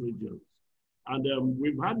various regions. And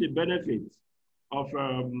we've had the benefits of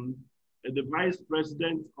the Vice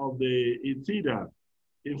President of the ITIDA,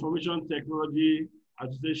 Information Technology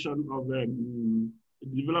Association of the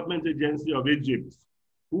Development Agency of Egypt,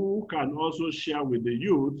 who can also share with the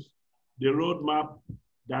youth the roadmap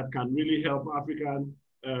that can really help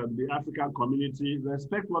the African community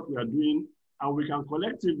respect what we are doing, and we can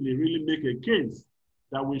collectively really make a case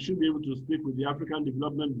that we should be able to speak with the African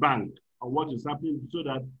Development Bank on what is happening, so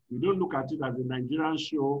that we don't look at it as a Nigerian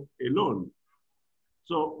show alone.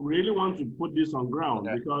 So we really want to put this on ground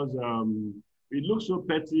because it looks so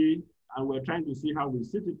petty, and we're trying to see how we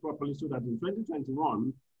sit it properly so that in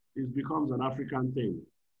 2021, it becomes an African thing.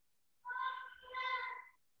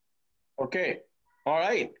 Okay, all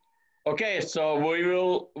right. Okay, so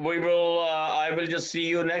I will just see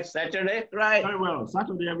you next Saturday. Right. Very well.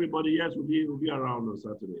 Saturday, everybody, yes, we'll be around on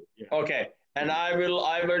Saturday. Yeah. Okay, and I will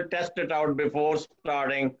test it out before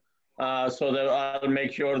starting, so that I'll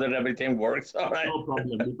make sure that everything works. All right. No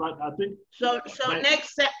problem. But I think so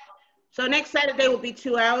next Saturday will be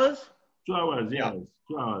 2 hours. 2 hours, yes,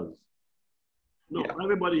 2 hours. No,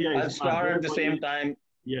 everybody here is. I'll start at the same time.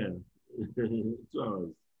 Yeah, 2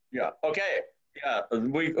 hours. Yeah. Okay. Yeah,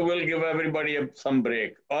 we will give everybody some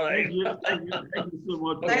break. All right. Thank you so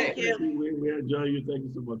much. Thank you. We enjoy you. Thank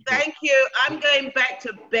you so much. Thank you. I'm going back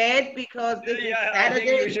to bed because this is Saturday. I think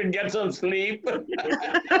you should get some sleep.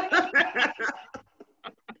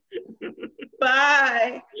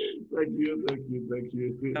 Bye. Thank you, thank you, thank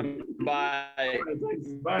you. Bye.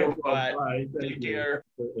 Bye. Bye. Bye. Thank Take you. care.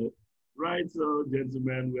 Right, so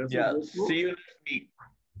gentlemen, we're so Yeah. grateful. See you next week.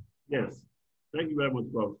 Yes. Thank you very much,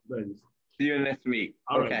 Bob. Thanks. See you next week.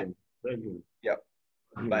 All right, Okay. then. Thank you. Yep.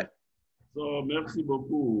 Bye. So, merci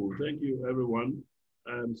beaucoup. Thank you, everyone.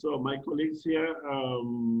 So, my colleagues here,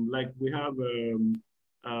 like we have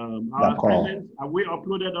our assignments. Have we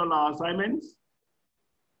uploaded all our assignments?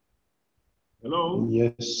 Hello?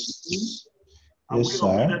 Yes. Yes,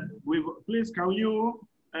 sir. Please, can you,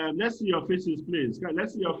 let's see your faces, please.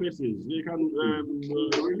 Let's see your faces. You can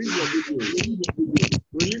release your videos.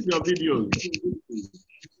 Release your videos.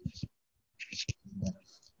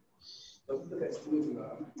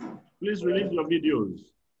 Please release your videos.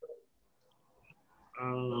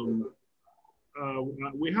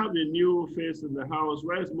 We have a new face in the house.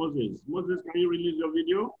 Where is Moses? Moses, can you release your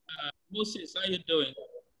video? Moses, how you doing?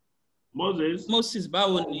 Moses? Moses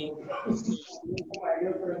Bawoni.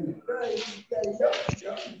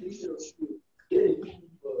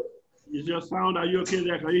 Is your sound, are you okay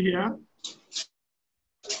there? Can you hear?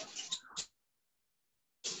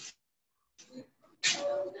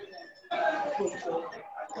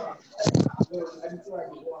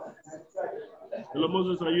 Hello,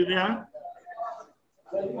 Moses, are you there?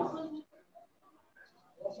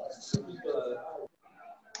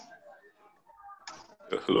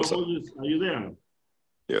 Hello, sir. Moses, are you there?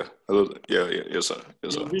 Yeah. Hello. Yeah. Yes, sir.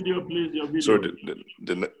 Yes, sir. Your video, please. Your video.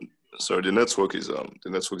 Sorry, the network is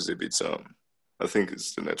a bit I think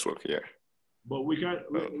it's the network here. But we can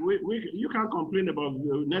you can't complain about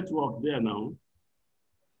the network there now.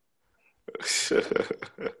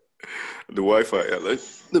 The Wi-Fi. Yeah,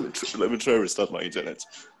 let me try and restart my internet.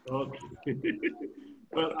 Okay.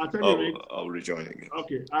 Well, at any rate, I'll rejoin again.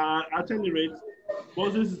 Okay. At any rate,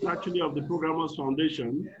 Moses is actually of the Programmers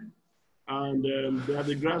Foundation, and they are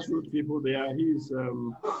the grassroots people there. He's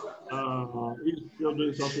still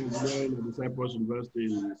doing software engineering at the Cyprus University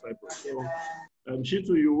in Cyprus. So,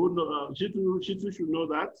 Shitu, you would know, Shitu should know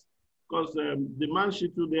that, because the man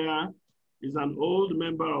Shitu there is an old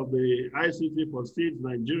member of the ICT for Seeds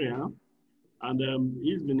Nigeria, and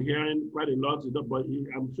he's been hearing quite a lot, but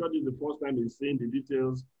I'm sure this is the first time he's seeing the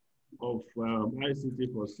details of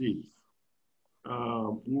ICT for Seeds.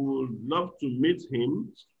 We would love to meet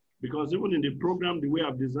him, because even in the program, the way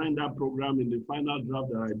I've designed that program in the final draft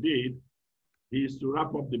that I did, is to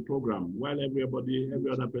wrap up the program while every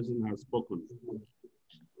other person has spoken.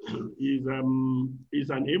 He's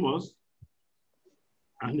an Amos,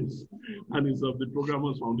 and he's of the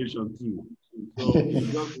Programmers Foundation too. So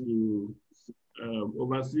he's just to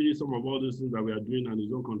oversee some of all these things that we are doing, and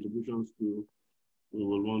his own contributions to, we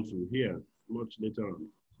will want to hear much later on.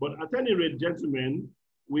 But at any rate, gentlemen,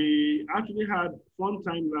 we actually had fun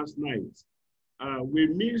time last night. We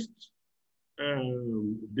missed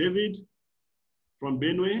David from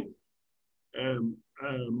Benue,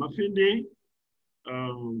 Mafinde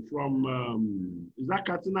from, is that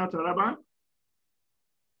Katina Taraba?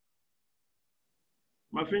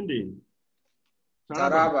 Mafinde.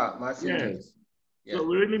 Taraba, Mafinde. Yes. Yeah. So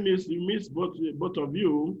we really missed both of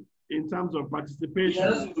you in terms of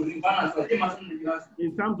participation.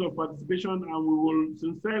 In terms of participation, and we will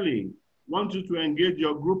sincerely want you to engage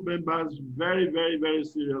your group members very, very, very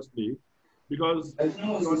seriously, because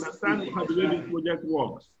you understand how the way this project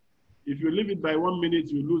works. If you leave it by 1 minute,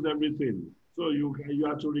 you lose everything. So you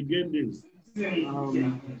have to regain this.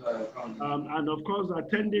 And of course,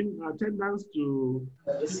 attendance to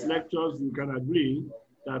these lectures, you can agree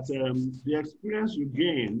that the experience you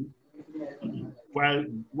gain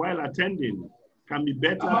while attending can be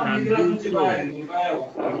better than doing so.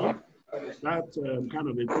 That kind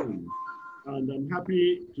of a thing. And I'm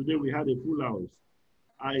happy today we had a full house.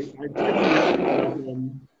 I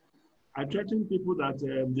threaten people that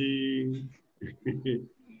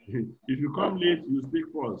if you come late, you speak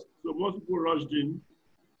first. So most people rushed in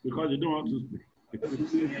because they don't want to speak.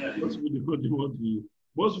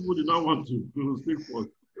 Most people did not want to speak first.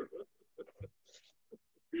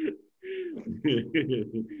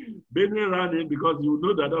 Benny ran in because you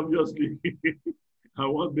know that obviously I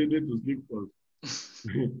want Benny to speak first.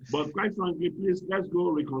 But quite frankly, please, let's go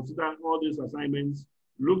reconsider all these assignments,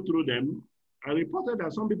 look through them. I reported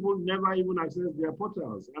that some people never even accessed their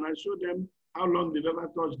portals, and I showed them how long they've ever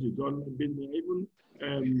touched it or been even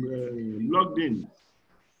logged in.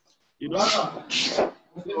 You know,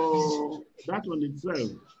 so that one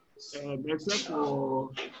itself, except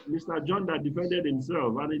for Mr. John that defended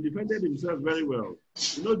himself, and he defended himself very well.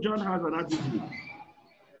 You know, John has an attitude.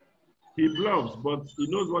 He bluffs, but he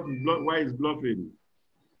knows why he's bluffing.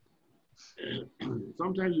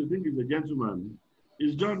 Sometimes you think he's a gentleman.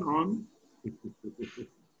 Is John on?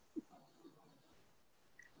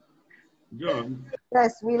 John?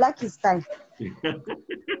 Yes, we like his style.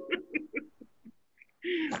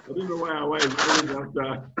 I don't know why our wife is always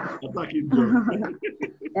after attacking John.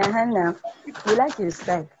 No. We like his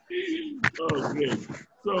style. Oh, great.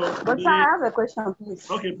 So, but sir, I have a question, please.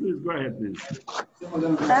 Okay, please, go ahead, please.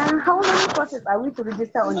 How many courses are we to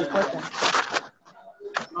register on the portal?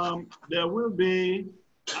 There will be,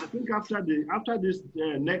 I think after this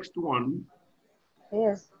next one.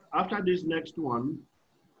 Yes. After this next one,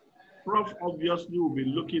 Prof obviously will be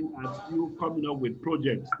looking at you coming up with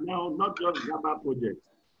projects. Now, not just GABA projects.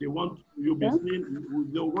 They want you be saying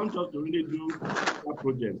they want us to really do that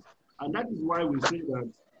project. And that is why we say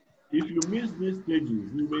that if you miss these stages,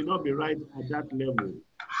 you may not be right at that level.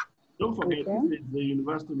 Don't forget, this is the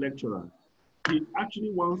university lecturer. He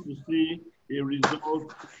actually wants to see a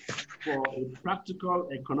result for a practical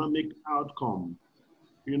economic outcome,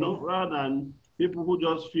 you know, rather than people who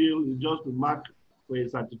just feel it's just to mark for a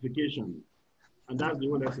certification. And that's the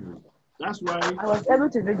whole essence. That's why I was able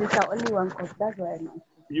to register only one course. That's why I'm asking.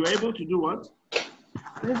 You were able to do what?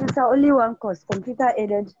 Register only one course, computer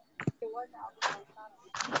aided.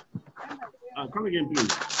 Come again,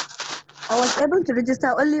 please. I was able to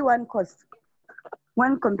register only one course,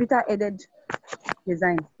 one computer aided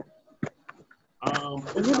design.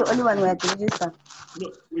 Is it the only one we have to register?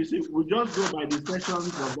 No, we just go by the sessions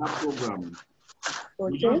of that program.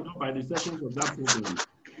 Okay. We just go by the sessions of that program.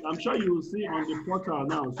 I'm sure you will see on the portal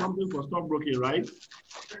now something for stockbroking, right?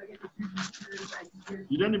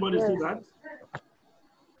 Did anybody see that?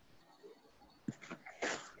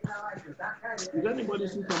 Did anybody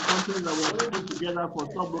see some content that we're putting together for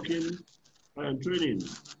stockbroking training?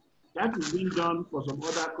 That is being done for some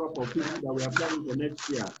other crop of people that we are planning for next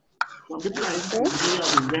year. Some people are in the area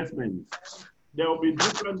of investments. There will be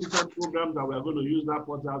different programs that we are going to use that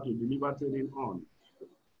portal to deliver training on.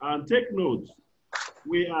 And take note,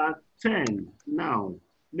 we are 10 now.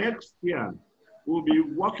 Next year, we'll be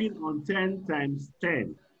working on 10 times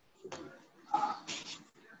 10.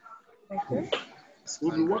 Okay.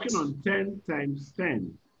 We'll be working on 10 times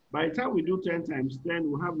 10. By the time we do 10 times 10,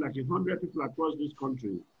 we'll have like 100 people across this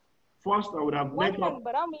country. First, I would have met up,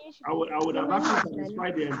 I would have actually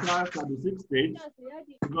satisfied the entire 36 states,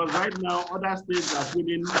 because right now, other states are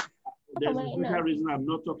feeling there's a bigger reason I'm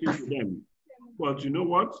not talking to them. But you know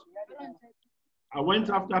what? I went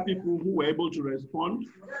after people who were able to respond.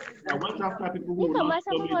 I went after people who would not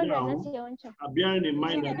slow me down, bearing in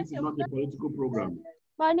mind that this is not a political program.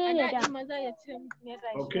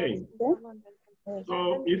 Okay.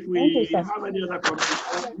 So if we have any other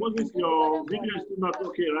questions, Moses, your video is still not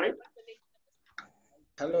okay, right?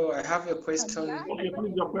 Hello, I have a question. Okay,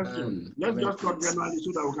 please, your question. Let's just talk generally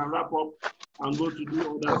so that we can wrap up and go to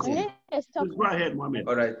do other things. Please go ahead, Mohammed.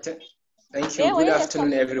 All right. Thank you. Good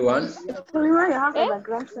afternoon, everyone. Kalima, you have a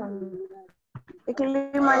background sound.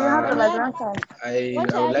 Kalima, you have a background sound. I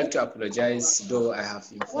would like to apologize, though I have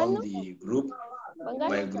informed the group,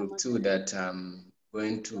 my group too, that I'm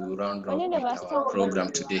going to round up with our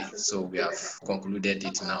program today. So we have concluded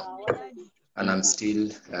it now. And I'm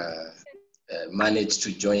still managed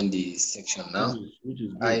to join the section now.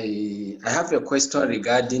 I have a question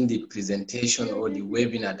regarding the presentation or the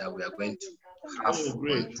webinar that we are going to have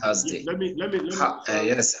on Thursday.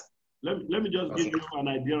 Yes, Let me just give you an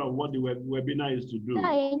idea of what the webinar is to do.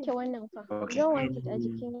 Okay.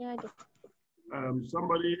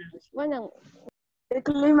 Somebody.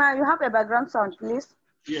 Kalima, you have a background sound, please.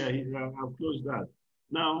 Yeah, I've closed that.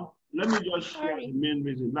 Now, let me just share the main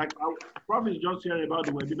reason. Like, Prof is just hearing about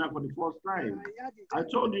the webinar for the first time. I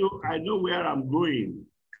told you I know where I'm going.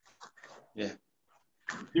 Yeah.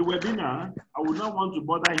 The webinar, I would not want to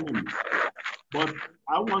bother him, but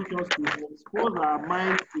I want us to expose our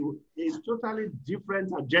minds to a totally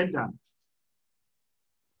different agenda.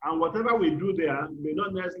 And whatever we do there may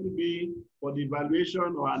not necessarily be for the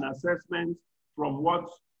evaluation or an assessment from what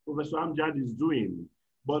Professor Amjad is doing,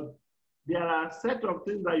 but there are a set of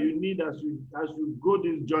things that you need as you go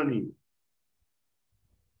this journey.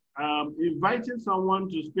 Inviting someone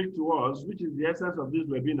to speak to us, which is the essence of this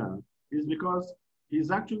webinar, is because he's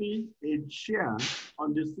actually a chair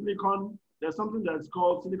on the Silicon. There's something that's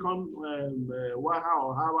called Silicon Waha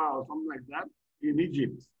or Hawa or something like that in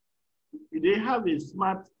Egypt. They have a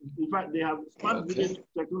smart, in fact, they have smart village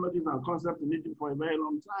technologies and concepts in Egypt for a very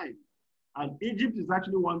long time. And Egypt is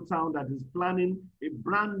actually one town that is planning a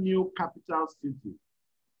brand new capital city.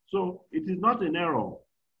 So it is not an error.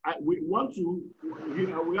 We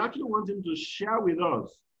actually want him to share with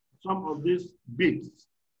us some of these bits.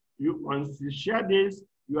 Once you share this,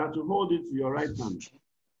 you have to hold it to your right hand.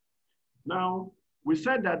 Now, we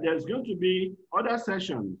said that there's going to be other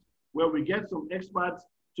sessions where we get some experts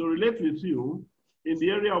to relate with you in the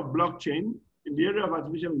area of blockchain, in the area of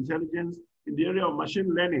artificial intelligence, in the area of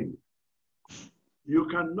machine learning. You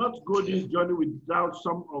cannot go this journey without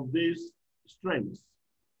some of these strengths.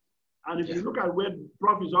 And if you look at where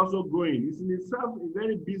Prof is also going, it's in itself a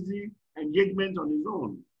very busy engagement on his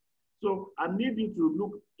own. So I need you to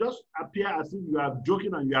look, just appear as if you are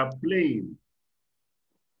joking and you are playing.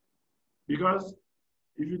 Because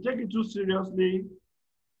if you take it too seriously,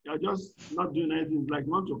 you're just not doing anything. It's like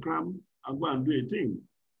you want to cram and go and do a thing.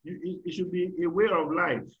 It should be a way of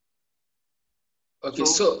life. Okay,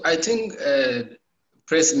 so I think,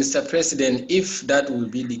 Mr. President, if that will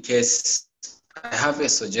be the case, I have a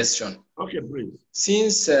suggestion. Okay, please.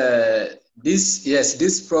 Since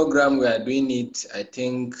this program, we are doing it, I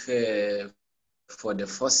think, for the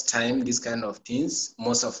first time, these kind of things,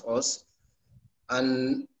 most of us.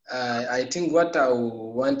 And I think what I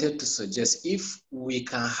wanted to suggest, if we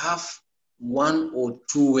can have 1 or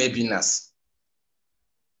 2 webinars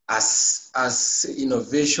as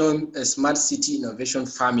innovation, a smart city innovation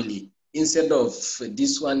family, instead of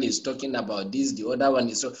this one is talking about this, the other one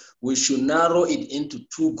is, we should narrow it into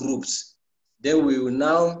 2 groups. Then we will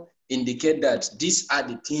now indicate that these are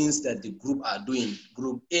the things that the group are doing,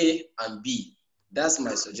 group A and B. That's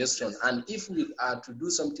my suggestion. And if we are to do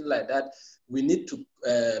something like that, we need to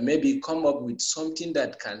maybe come up with something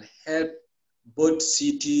that can help both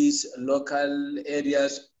cities, local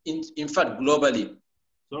areas, in fact, globally.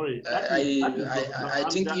 Sorry, I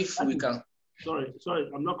think if we can. Sorry,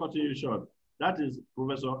 I'm not cutting you short. That is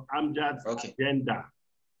Professor Amjad's agenda.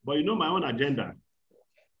 But you know my own agenda.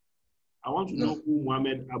 I want to know who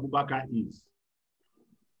Mohammed Abubakar is.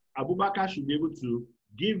 Abubakar should be able to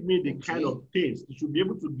give me the kind of taste. He should be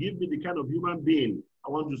able to give me the kind of human being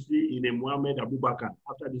I want to see in a Mohammed Abubakar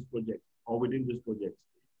after this project or within this project.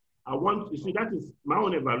 I want, you see, that is my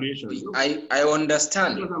own evaluation. I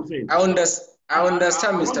understand. You know what I'm saying? I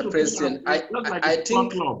understand, Mr. President. I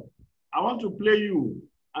think club. I want to play you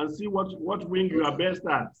and see what wing you are best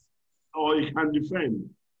at or you can defend.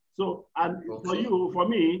 So, and for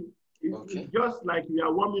me, it's just like you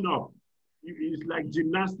are warming up. It's like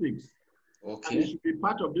gymnastics. Okay. And it should be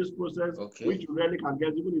part of this process, which you rarely can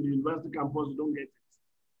get. Even in the university campus, you don't get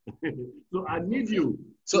it. So I need you.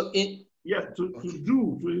 So to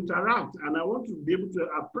interact, and I want to be able to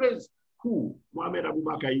appraise who Mohammed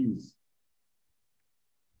Abubakar is.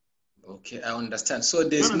 Okay, I understand. So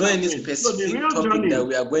there's no any specific topic that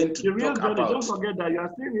we are going to talk about. Don't forget that you are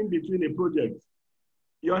still in between a project.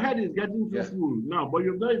 Your head is getting too full now, but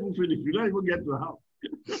you've not even finished. You don't even get to half.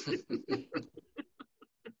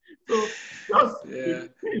 So just be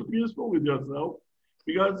peaceful with yourself,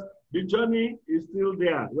 because the journey is still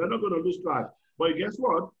there. We're not going to lose track. But guess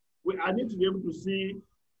what? I need to be able to see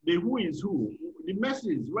the who is who. The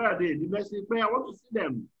messes, where are they? The message player, I want to see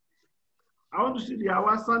them. I want to see the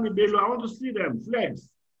Awasani Bello. I want to see them,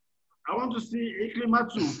 flex. I want to see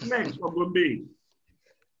Iklimatu, flex for Gombe.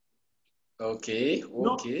 Okay.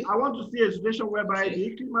 No, I want to see a situation whereby the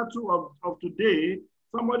Iklimatu of today,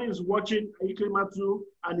 somebody is watching Iklimatu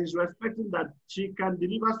and is respecting that she can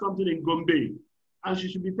deliver something in Gombe and she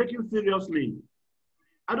should be taken seriously.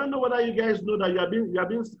 I don't know whether you guys know that you are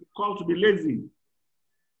being called to be lazy.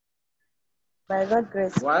 By God's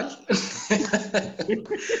grace. What?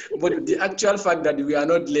 But the actual fact that we are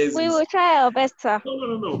not lazy. We will try our best, sir.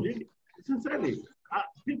 No. Sincerely,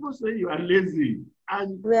 people say you are lazy.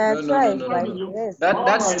 And we are trying. No.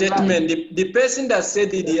 That statement, the person that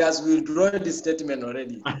said it, he has withdrawn the statement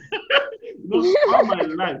already. No, all my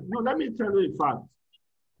life. No, let me tell you a fact.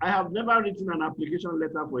 I have never written an application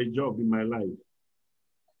letter for a job in my life.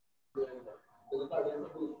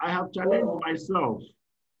 I have challenged myself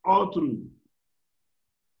all through.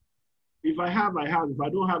 If I have, I have. If I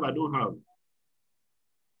don't have, I don't have.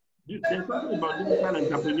 There's something about digital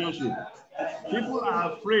entrepreneurship. People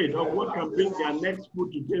are afraid of what can bring their next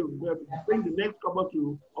food to table, bring the next cup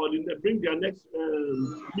to, or bring their next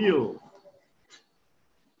meal.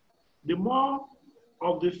 The more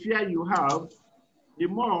of the fear you have, the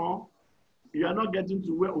more you are not getting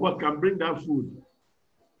to what can bring that food.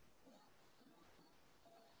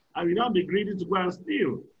 And you not be greedy to go and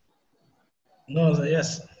steal. No,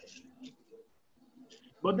 yes.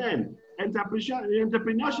 But then,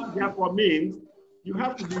 entrepreneurship therefore means you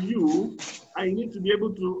have to be you, and you need to be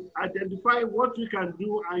able to identify what you can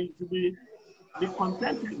do and to be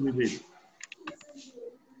contented with it.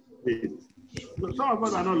 So some of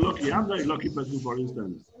us are not lucky. I'm not a lucky person, for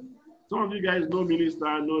instance. Some of you guys know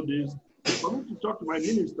minister, know this. For me to talk to my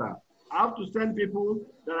minister, I have to send people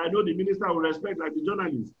that I know the minister will respect, like the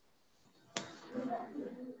journalists.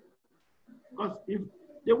 Because if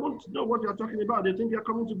they won't know what you're talking about, they think you're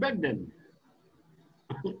coming to beg them.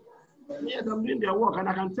 Yes, I'm doing their work, and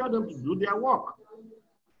I can tell them to do their work.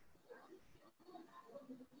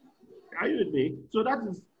 Are you with me? So that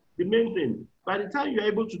is the main thing. By the time you're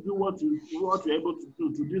able to do what you're able to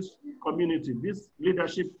do to this community, this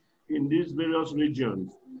leadership in these various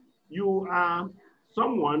regions, you are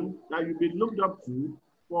someone that you'll be looked up to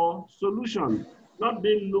for solutions, not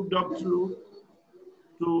being looked up to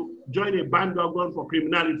join a bandwagon for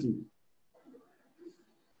criminality.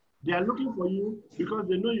 They are looking for you because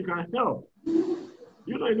they know you can help. You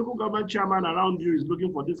know, a local government chairman around you is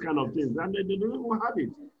looking for this kind of things, and they don't even have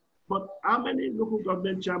it. But how many local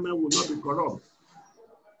government chairmen will not be corrupt?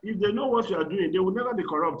 If they know what you are doing, they will never be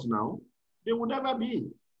corrupt now. They will never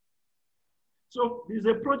be. So there's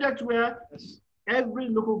a project where every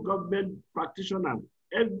local government practitioner,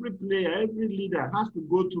 every player, every leader has to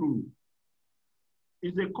go through.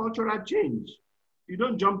 It's a cultural change. You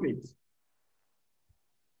don't jump it.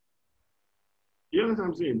 You understand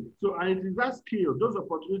what I'm saying? So, and it is that skill, those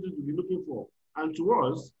opportunities we'll be looking for. And to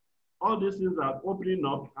us, all these things are opening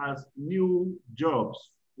up as new jobs,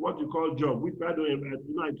 what you call job. Which, by the way, you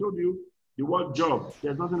know, I told you the word job,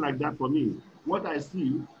 there's nothing like that for me. What I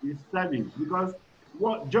see is service, because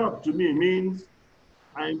what job to me means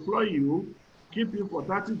I employ you, keep you for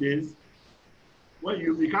 30 days, well,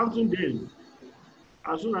 you'll be counting days.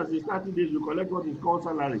 As soon as it's 30 days, you collect what is called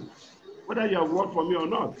salary, whether you have worked for me or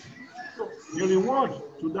not. So the reward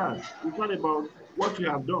to that is not about what you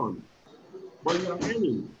have done, but you are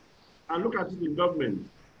earning. And look at it in government.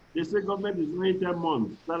 They say government is only 10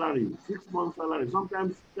 months salary, 6 months salary,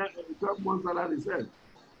 sometimes 12 months salary said.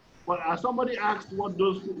 But as somebody asked what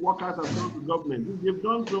those workers have done to government, if they've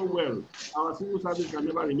done so well, our civil service can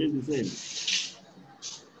never remain the same.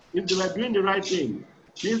 If they were doing the right thing,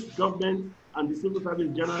 this government and the civil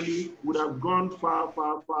service generally would have gone far,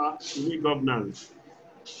 far, far in e-governance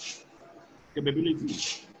capability.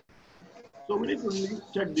 So we need to really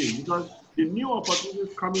check this, because the new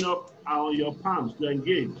opportunities coming up are on your palms to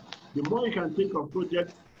engage. The more you can think of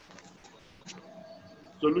project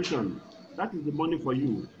solutions, that is the money for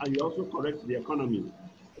you, and you also correct the economy.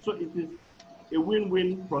 So it is a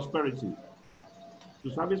win-win prosperity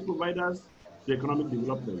to service providers, to economic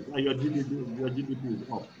development, and your GDP is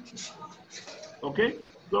up. Okay,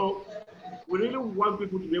 so we really want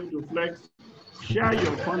people to be able to flex, share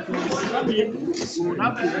your content. I mean, we would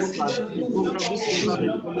have to look at the program, this program is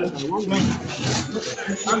coming by 1 week.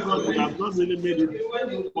 Thank God we have not really made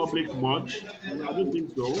it public much. I don't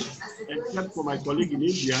think so, except for my colleague in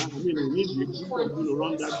India. I mean, in Egypt, I'm going to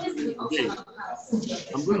run that through today.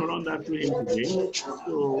 I'm going to run that through him today.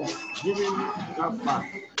 So, given that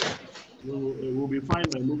fact, we'll be fine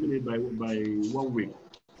by moving it by 1 week.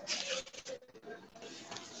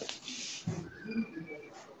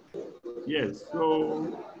 Yes,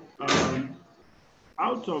 so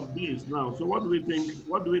out of this now, so what do we think?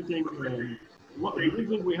 What do we think? What do we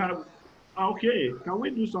think we have? Okay, can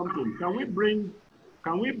we do something? Can we bring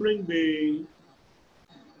the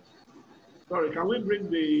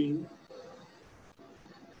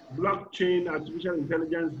blockchain artificial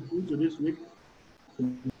intelligence into this week?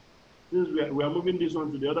 Since we are moving this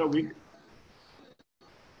on to the other week.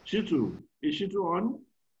 Shitu, is Shitu on?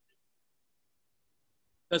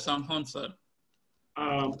 Yes, I'm on, sir.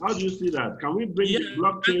 How do you see that? Can we bring the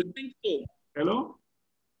blockchain? I think so. Hello?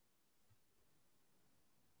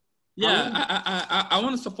 Yeah, I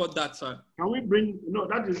want to support that, sir. Can we bring,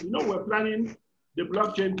 that is, we're planning the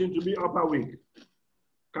blockchain thing to be upper week.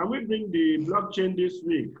 Can we bring the blockchain this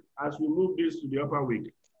week as we move this to the upper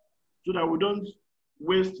week so that we don't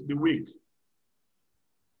waste the week?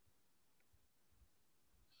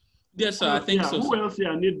 Yes, sir, I think so. Who else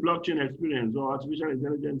here need blockchain experience or artificial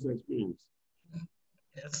intelligence experience?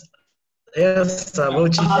 Yes, sir.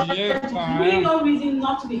 Really no reason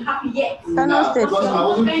not to be happy yet. Kano State.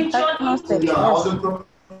 Kano State.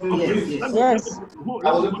 Yes.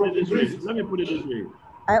 Let me put it this way.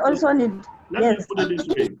 I also need. Let me put it this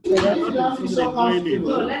way. Yeah,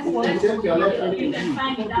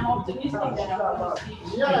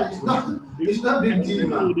 it's not big deal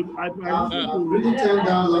now. Really turn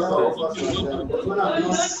down lots of don't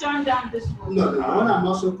turn down this one. No, when I'm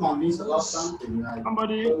not so convinced about something, like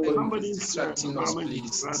somebody distracting us,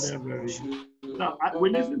 please. Now, we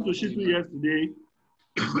listened to Shitu yesterday,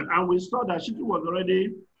 and we saw that Shitu was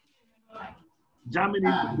already jamming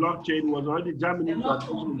into blockchain, was already jamming into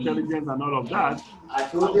artificial intelligence and all of that. I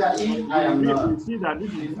told you I am not. We see that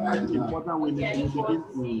this is very important when we begin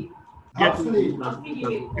get into it as much as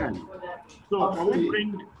we can. So can we bring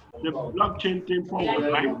the blockchain team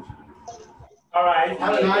forward, right? All right.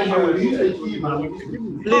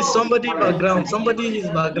 Please, somebody background. Somebody is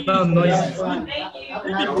background noisy.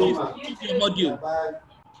 Please, your audio.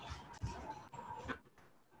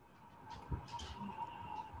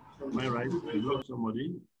 Am I right? I blocked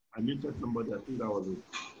somebody. I muted somebody. I think that was it.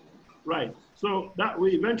 Right. So that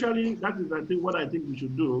we eventually, that is I think what I think we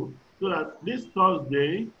should do, so that this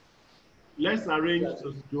Thursday, let's arrange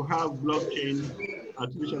to have blockchain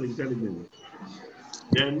artificial intelligence.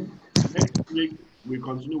 Then next week we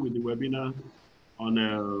continue with the webinar on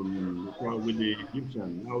with the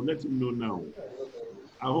Egyptian. I'll let him know now.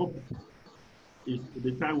 I hope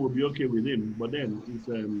the time will be okay with him, but then it's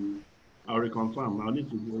I'll reconfirm. I'll need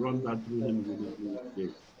to run that through him within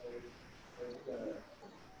today.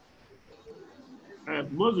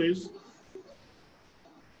 Moses.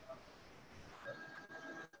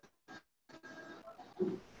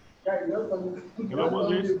 Hello,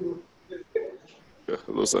 Moses. Yeah,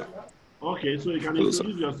 hello, sir. Okay, so you can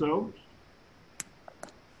introduce yourself.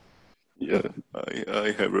 Yeah,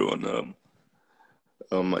 hi everyone.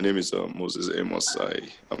 My name is Moses Amos.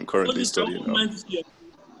 I'm currently studying.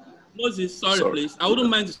 Moses, sorry, please. I wouldn't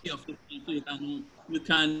mind to see your face so you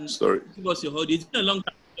can give us your audio. It's been a long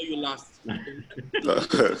time before you last.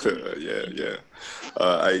 Yeah.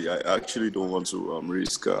 I actually don't want to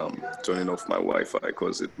risk turning off my Wi-Fi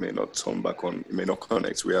because it may not turn back on. It may not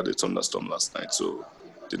connect. We had a thunderstorm last night, so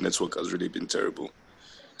the network has really been terrible.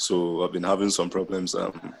 So I've been having some problems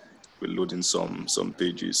with loading some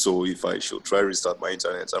pages. So if I should try restart my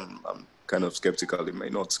internet, I'm kind of skeptical it may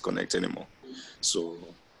not connect anymore. So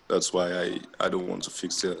that's why I don't want to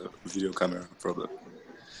fix the video camera problem.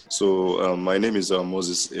 So my name is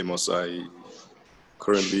Moses Amos.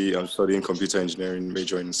 Currently I'm studying computer engineering,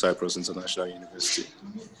 major in Cyprus International University.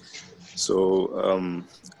 So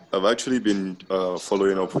I've actually been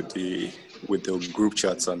following up with the group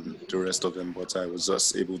chats and the rest of them, but I was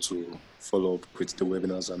just able to follow up with the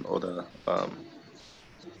webinars and other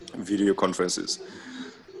video conferences.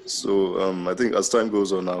 So I think as time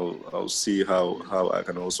goes on, I'll see how I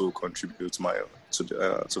can also contribute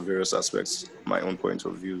to various aspects, my own point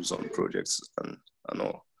of views on projects and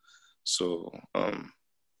all. So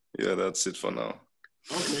yeah, that's it for now.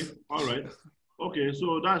 Okay, all right. Okay,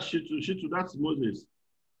 so that's Shitu, that's Moses.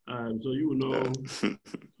 So you will know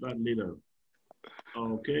that later.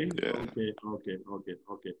 Okay, yeah. Okay.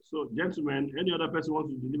 So gentlemen, any other person wants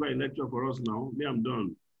to deliver a lecture for us now? Me, I'm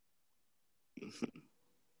done.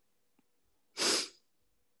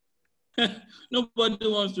 Nobody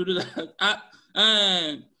wants to do that.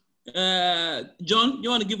 John, you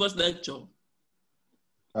want to give us the lecture?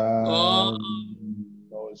 No,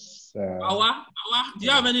 sir. Awa, do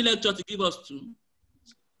you have any lecture to give us too?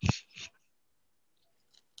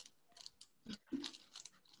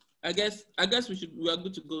 I guess we are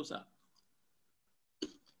good to go, sir.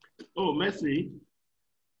 Oh, Messi.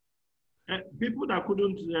 People that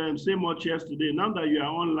couldn't say much yesterday, now that you are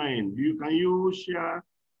online, can you share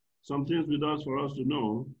some things with us for us to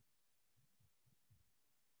know?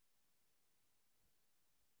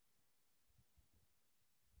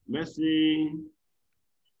 Messi.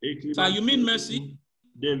 Sir, you mean Messi?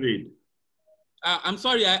 David. I'm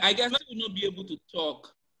sorry, I guess Messi will not be able to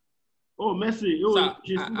talk. Oh, Messi. Oh, sir,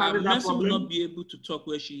 she's still having that Messi problem? will not be able to talk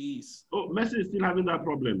where she is. Oh, Messi is still having that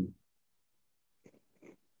problem?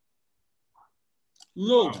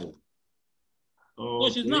 No. Wow. No,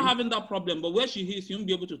 she's not having that problem, but where she is, she won't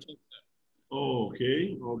be able to talk. Oh,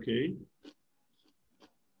 okay.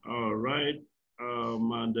 All right.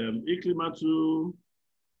 And Iklimatu.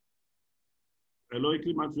 Hello,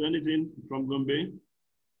 Iklimatu, anything from Gombe?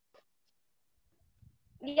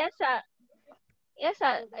 Yes, sir. Yes,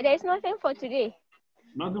 sir. There is nothing for today.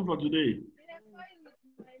 Nothing for today.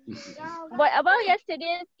 But about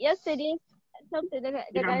yesterday, something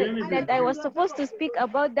that I was supposed to speak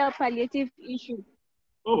about the palliative issue.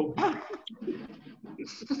 Oh.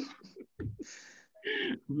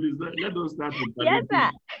 Please, let us start with palliative.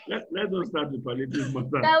 Yes, sir. Let us start with palliative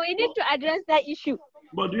matter. Now we need to address that issue.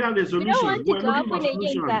 But do you have a solution? We don't want it to happen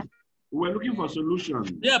again, sir. We're looking for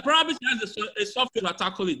solution. Yeah, probably she has a software to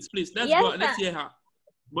tackle it. Please, let's hear her.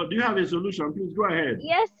 But do you have a solution? Please go ahead.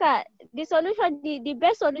 Yes, sir. The solution, the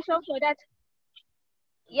best solution for that.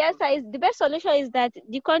 Yes, sir. The best solution is that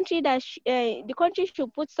the country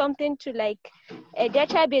should put something to like a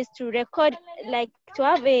database to record, like to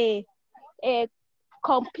have a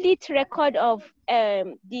complete record of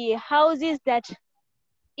the houses that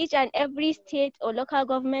each and every state or local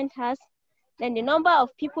government has, then the number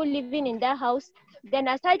of people living in that house. Then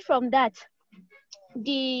aside from that,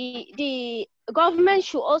 the government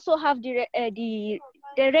should also have the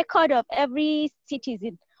record of every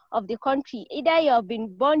citizen of the country. Either you have been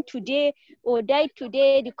born today or died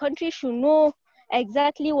today, the country should know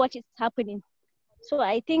exactly what is happening. So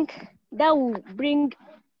I think that will bring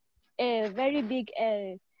a very big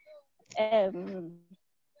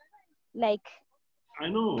like I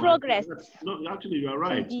know progress. No, actually you are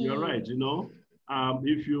right. You are right. You know,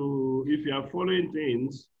 if you are following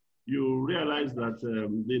things, you realize that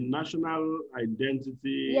the national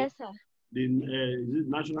identity, yes, sir. The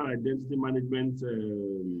national identity management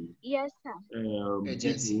yes, sir.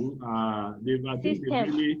 people, I think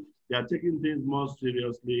they are taking things more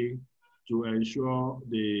seriously to ensure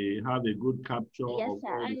they have a good capture. Yes, of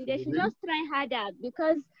sir. all And the they should citizens. just try harder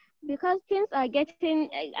because things are getting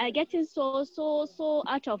so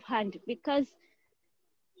out of hand, because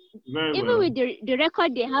Very even well. with the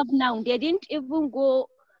record they have now, they didn't even go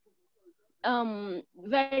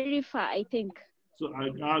very far, I think. So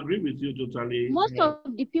I agree with you totally. Most of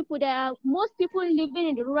the people most people living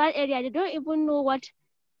in the rural area, they don't even know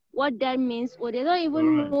what that means, or they don't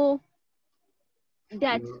even know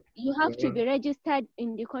that you have to be registered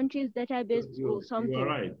in the country's database or something. You are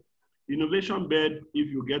right. Innovation bed,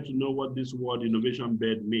 if you get to know what this word innovation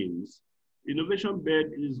bed means, innovation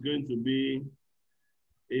bed is going to be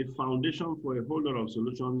a foundation for a whole lot of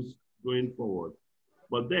solutions going forward.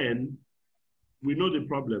 But then we know the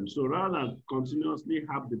problem. So rather than continuously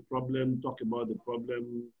have the problem, talk about the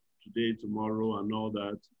problem today, tomorrow, and all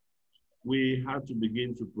that, we have to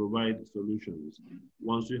begin to provide solutions.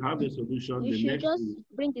 Once you have a solution, the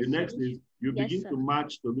next is you begin to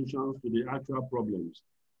match solutions to the actual problems.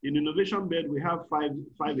 In Innovation Bed, we have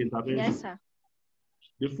five interventions. Yes, sir.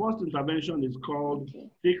 The first intervention is called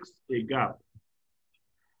Fix a Gap.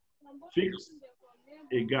 Fix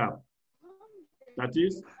a gap. That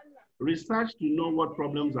is, research to know what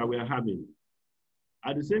problems that we are having.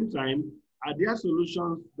 At the same time, are there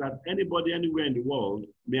solutions that anybody anywhere in the world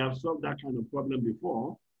may have solved that kind of problem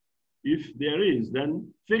before? If there is,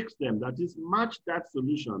 then fix them. That is, match that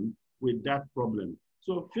solution with that problem.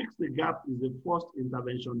 So fix the gap is the first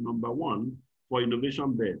intervention, number one, for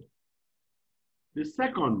Innovation Bed. The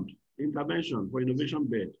second intervention for Innovation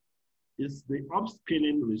Bed is the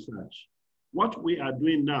upskilling research. What we are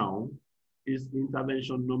doing now is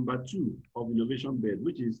intervention number two of Innovation Bed,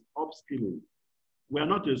 which is upskilling. We are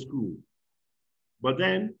not a school, but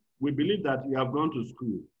then we believe that we have gone to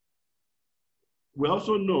school. We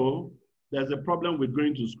also know there's a problem with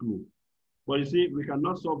going to school. But you see, we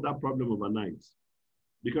cannot solve that problem overnight,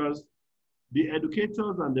 because the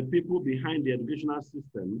educators and the people behind the educational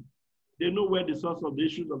system, they know where the source of the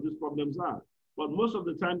issues of these problems are. But most of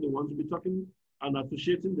the time, they want to be talking and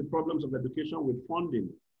associating the problems of education with funding.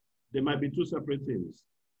 They might be two separate things.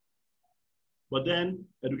 But then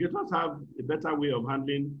educators have a better way of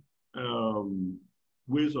handling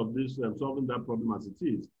ways of this solving that problem as it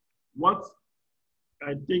is. What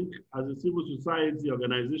I think as a civil society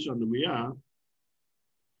organization we are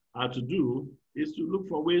to do is to look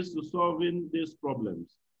for ways to solving these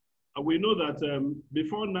problems. And we know that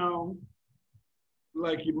before now,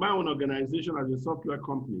 like in my own organization as a software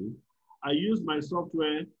company, I use my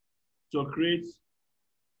software to create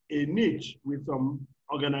a niche with some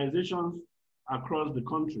organizations across the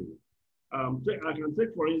country. I can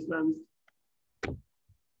take, for instance,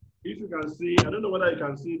 if you can see, I don't know whether you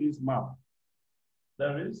can see this map.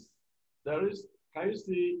 There is, can you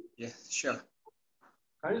see? Yes, sure.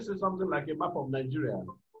 Can you see something like a map of Nigeria?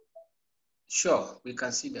 Sure, we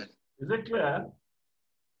can see that. Is it clear?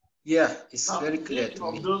 Yeah, it's very clear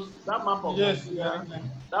to me. That map of Nigeria,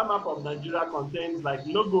 that map of Nigeria contains like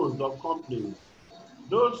logos of companies.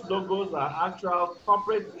 Those logos are actual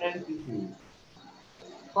corporate entities.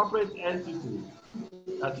 Corporate entities.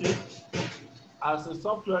 That is, as a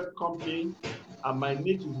software company, and my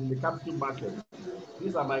niche is in the capital market.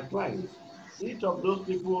 These are my clients. Each of those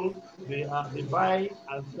people, they buy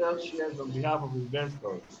and sell shares on behalf of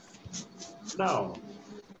investors. Now,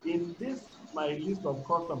 in this, my list of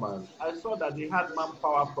customers, I saw that they had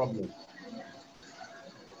manpower problems.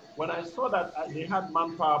 When I saw that they had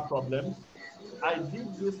manpower problems, I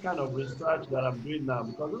did this kind of research that I'm doing now,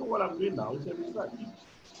 because what I'm doing now is a research.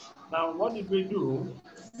 Now, what did we do?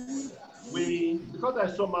 Because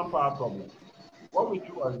I saw manpower problems, what we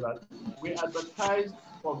do was that we advertised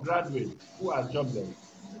for graduates who are jobless.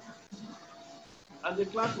 And the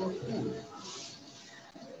class was full.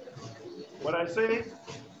 When I say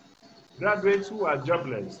graduates who are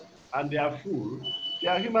jobless and they are full, they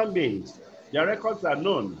are human beings. Their records are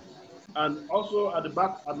known. And also at the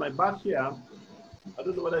back, at my back here, I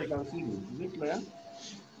don't know whether you can see me. Is it clear?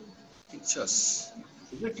 Pictures.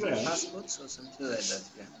 Is it clear? Passports or something like that,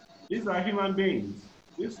 yeah. These are human beings.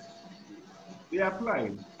 They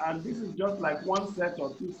applied, and this is just like one set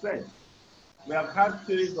or two sets. We have had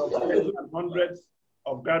series of tens and hundreds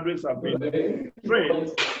of graduates have been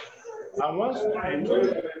trained, and once trained,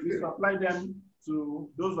 we supply them to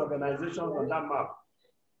those organizations on that map.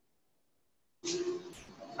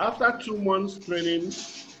 After 2 months training,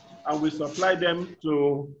 and we supply them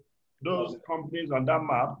to those companies on that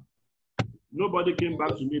map, nobody came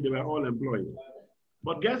back to me, they were all employed.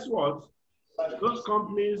 But guess what? Those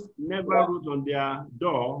companies never wrote on their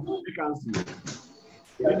door vacancy.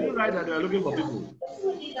 They didn't write that they were looking for people.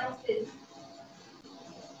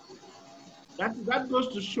 That goes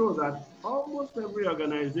to show that almost every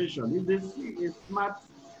organization, if they see a smart,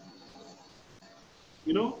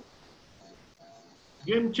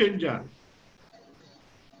 game changer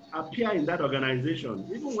appear in that organization,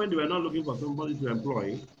 even when they were not looking for somebody to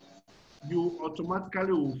employ, you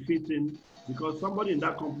automatically will fit in because somebody in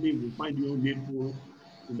that company will find you needful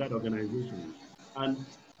in that organization. And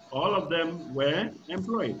all of them were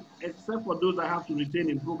employed, except for those I have to retain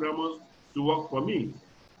in programmers to work for me.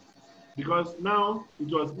 Because now it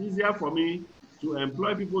was easier for me to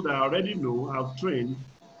employ people that I already know, I've trained,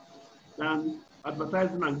 than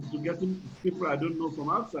advertising and to getting people I don't know from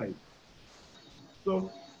outside.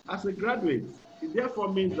 So as a graduate, it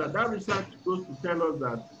therefore means that that research goes to tell us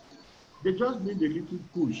that they just need a little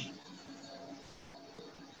push.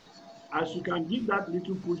 As you can give that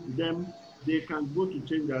little push to them, they can go to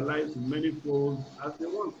change their lives in many folds as they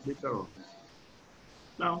want later on.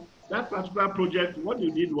 Now, that particular project, what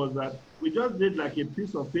we did was that we just did like a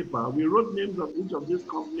piece of paper. We wrote names of each of these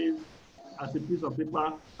companies as a piece of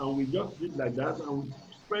paper, and we just did like that, and we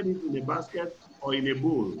spread it in a basket or in a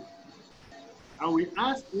bowl. And we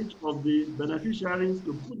asked each of the beneficiaries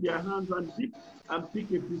to put their hands and pick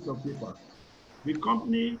a piece of paper. The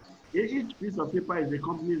company, each piece of paper is the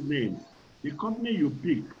company's name. The company you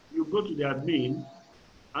pick, you go to the admin,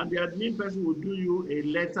 and the admin person will do you a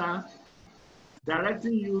letter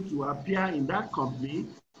directing you to appear in that company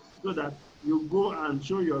so that you go and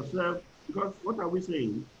show yourself. Because what are we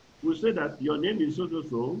saying? We say that your name is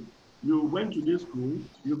so-so-so, you went to this school,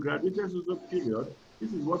 you graduated so-so period,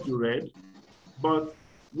 this is what you read, but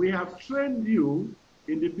we have trained you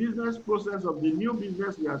in the business process of the new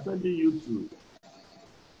business we are sending you to.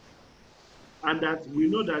 And that we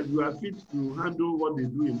know that you are fit to handle what they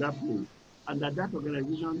do in that place. And that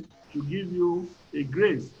organization should give you a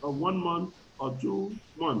grace of 1 month or 2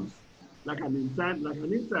 months, like an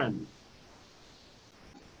intern.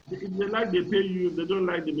 If they like, they pay you. If they don't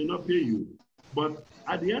like, they may not pay you. But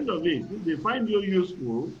at the end of it, if they find you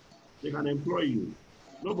useful, they can employ you.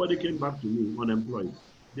 Nobody came back to me unemployed.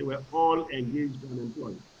 They were all engaged and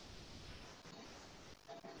employed.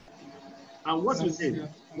 And what is it?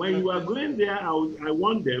 When you are going there, I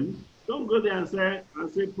want them, don't go there and say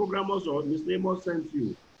programmers or Mr. Amos sent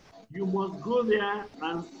you. You must go there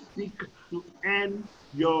and seek to earn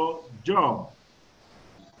your job.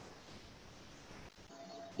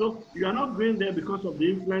 So you are not going there because of the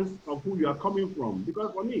influence of who you are coming from.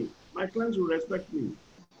 Because for me, my clients will respect me.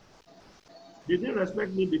 They didn't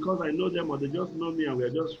respect me because I know them or they just know me and we're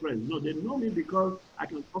just friends. No, they know me because I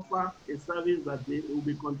can offer a service that they will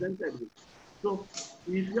be contented with. So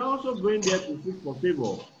if you're also going there to seek for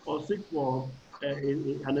favor or seek for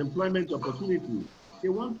an employment opportunity, they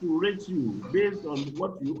want to rate you based on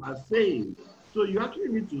what you are saying. So you actually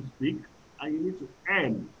need to speak and you need to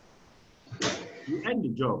earn. You earn the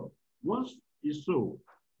job. Once it's so,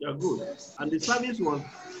 you're good. And the service was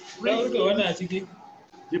free.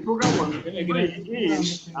 The program was free in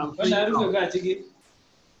and free out.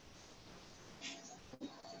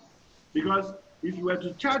 Because if you were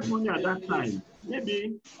to charge money at that time,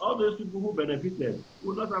 maybe all those people who benefited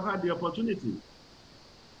would not have had the opportunity.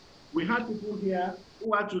 We had people here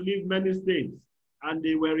who had to leave many states and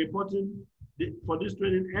they were reporting for this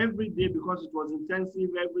training every day because it was intensive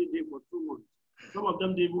every day for 2 months. Some of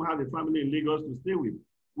them didn't even have a family in Lagos to stay with.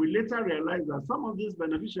 We later realized that some of these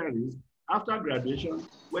beneficiaries, after graduation,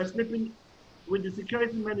 were sleeping with the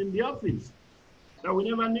security men in the office that we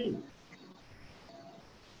never knew.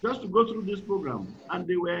 Just to go through this program, and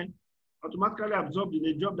they were automatically absorbed in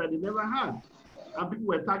a job that they never had. And people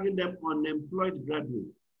were tagging them unemployed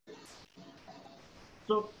graduates.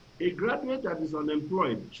 So a graduate that is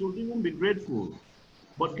unemployed should even be grateful.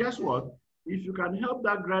 But guess what? If you can help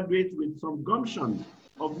that graduate with some gumption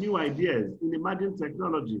of new ideas in emerging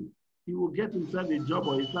technology, he will get himself a job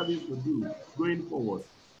or a service to do going forward.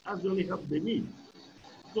 That's the only help they need.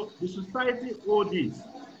 So the society owes this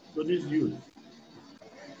to these youth.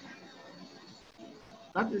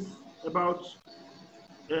 That is about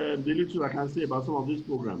the little I can say about some of these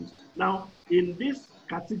programs. Now, in this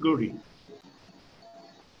category,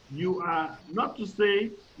 you are not to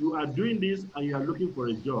say you are doing this and you are looking for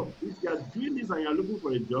a job. If you are doing this and you are looking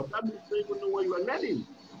for a job, that means you don't even know what you are learning.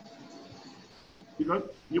 Because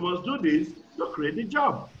you must do this to create a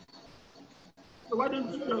job. So why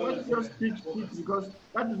don't you just teach because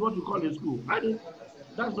that is what we call a school.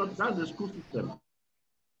 That's the school system.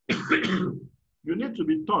 You need to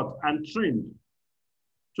be taught and trained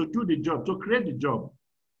to do the job, to create the job.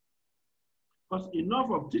 Because enough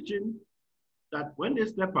of teaching that when they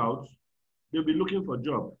step out, they'll be looking for a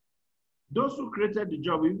job. Those who created the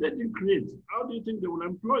job, if they didn't create, how do you think they will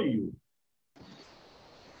employ you?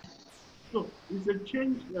 So it's a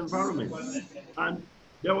changed environment. And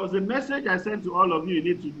there was a message I sent to all of you, you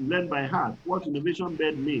need to learn by heart what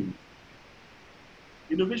Innovation-Bed means.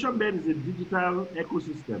 Innovation-Bed is a digital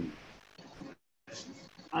ecosystem.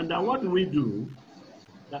 And what do we do?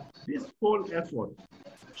 That this whole effort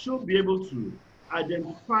should be able to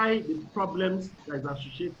identify the problems that is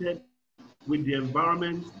associated with the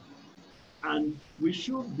environment, and we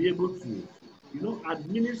should be able to,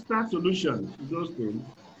 administer solutions to those things.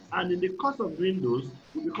 And in the course of doing those,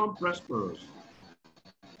 we become prosperous.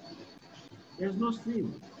 There's no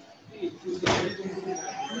sin. And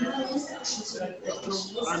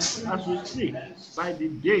as we speak, by the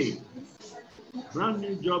day, brand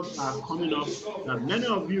new jobs are coming up that many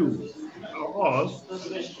of you or us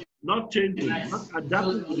not changing, not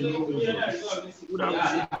adapting to the new method would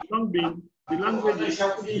have long been the language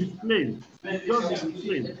displaced. It's just been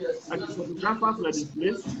displaced. Like the photographers were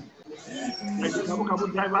displaced, like the Kabu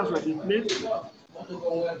drivers were displaced,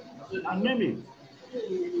 and many.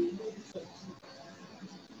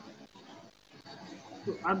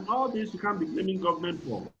 So, and all this you can't be blaming government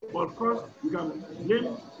for. But of course, you can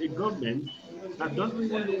blame a government that doesn't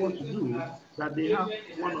even know what to do, that they have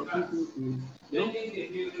one or two things to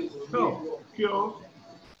help cure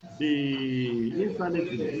the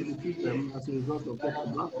insanity in the system as a result of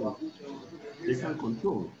what they can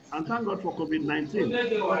control. And thank God for COVID-19.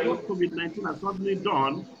 But what COVID-19 has suddenly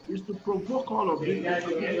done is to provoke all of this to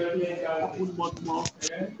happen much more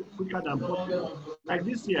quicker than possible. Like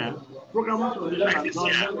this year, Program of Convene has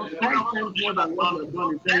done 10 times more than what we have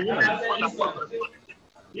done in 10 years.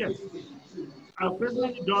 Yes. I've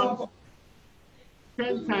personally done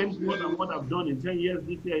 10 times more than what I've done in 10 years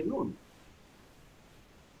this year alone.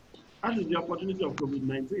 That is the opportunity of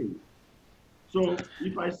COVID-19. So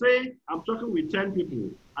if I say I'm talking with 10 people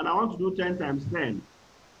and I want to do 10 times 10,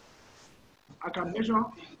 I can measure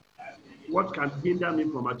what can hinder me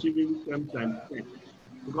from achieving 10 times 10.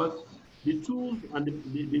 Because the tools and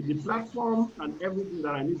the platforms and everything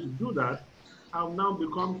that I need to do that have now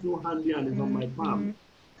become so handy and is on my palm.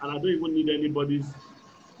 And I don't even need anybody's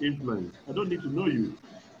influence. I don't need to know you.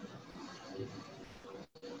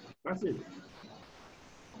 That's it.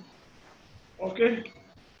 Okay.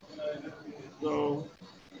 So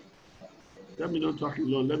let me not talk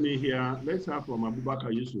alone. Let's hear from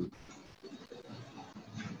Abubakar Yusuf.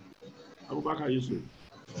 Abubakar Yusuf.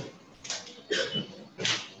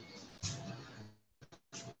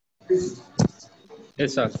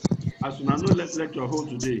 Yes, sir. As soon as I know let's lecture hold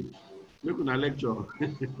today, make una lecture.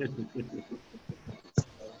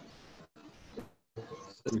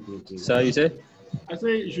 Sir, you say? I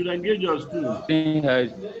say you should engage us too.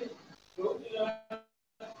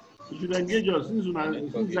 You should engage us since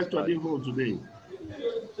lecture didn't hold today.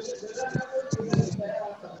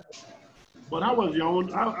 But how was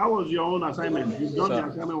your own assignment? You done the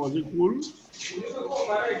assignment, was it cool?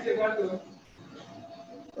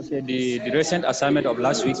 Okay, the recent assignment of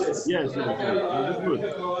last week. Yes. Was it good?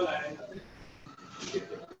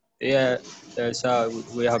 Yeah, sir,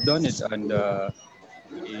 we have done it, and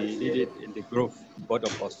we did it in the group, both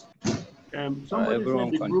of us.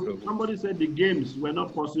 Somebody said the games were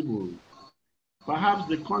not possible. Perhaps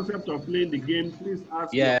the concept of playing the game, please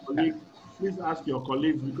ask your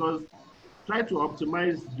colleagues, because try to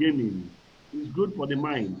optimize gaming. It's good for the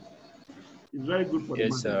mind. It's very good for the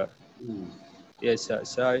mind. Sir. Yes, sir.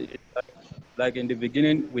 So, like in the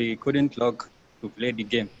beginning, we couldn't log to play the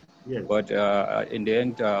game. Yes. But in the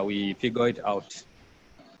end, we figured it out.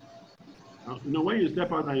 When you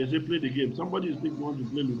step out and you say play the game, somebody is thinking want to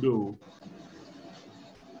play Ludo.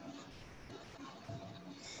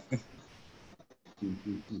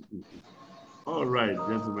 All right,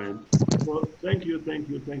 gentlemen. Well, thank you.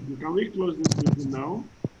 Can we close this meeting now?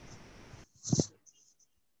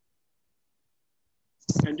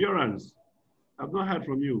 Endurance, I've not heard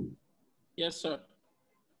from you. Yes, sir.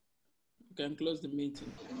 You can close the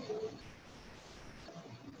meeting.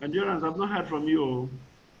 Endurance, I've not heard from you.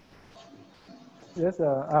 Yes,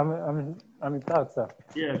 sir. I'm in touch, sir.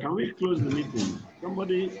 Yeah, can we close the meeting?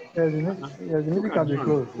 Somebody. Yes, the meeting can be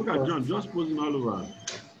closed. Look at John, just posing all over.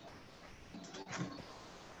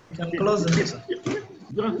 You can close the meeting.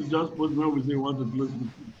 just pose when we say we want to close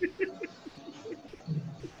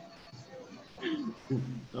it.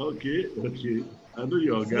 Okay. I know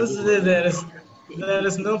you're there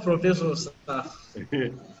is no professional staff.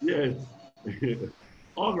 Yes.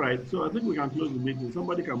 All right, so I think we can close the meeting.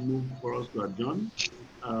 Somebody can move for us to adjourn.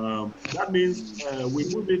 That means we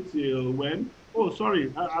move it till when? Oh,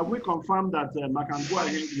 sorry. Have we confirmed that I can go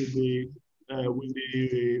ahead with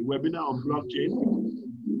the webinar on blockchain?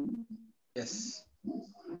 Yes.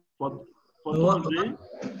 For Thursday?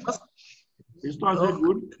 Is Thursday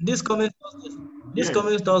good? This coming Thursday. This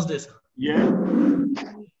coming Thursday. Yeah.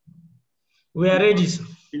 We are ready. Is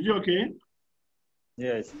it okay?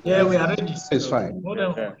 Yes. Yeah, we are ready. It's fine. What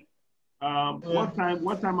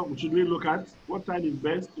time should we look at? What time is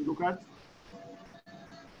best to look at?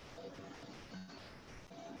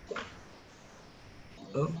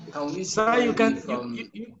 Can we you can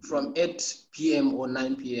from 8 p.m. or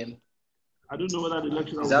 9 p.m.? I don't know whether the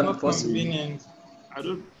lecturer is that possible?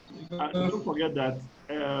 Don't forget that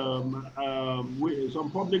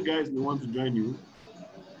some public guys may want to join you.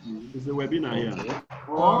 It's a webinar here.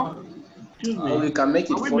 Or excuse me. Or we can make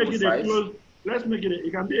it 4 to 5. Let's make it.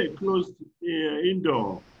 It can be a closed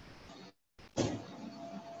indoor. Is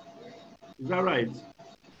that right?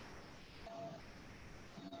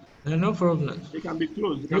 No problem. It can be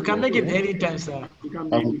closed. You can make it anytime, sir. It can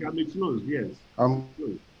be closed. Yes. I'm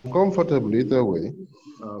comfortable either way.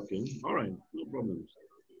 Okay. All right. No problems.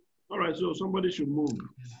 All right. So somebody should move.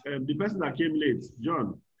 The person that came late,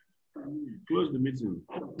 John, close the meeting.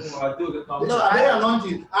 No, I am not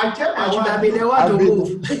it. I should have been the one to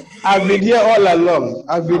move. I've been here all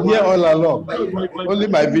along. Only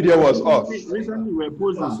my video was off. Recently, we were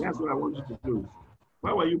posing. That's what I want you to close.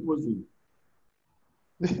 Why were you posing?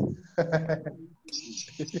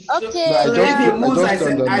 Okay. So if he moves,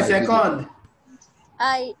 I second.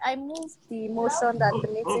 I moved the motion that the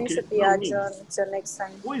meeting should be adjourned until next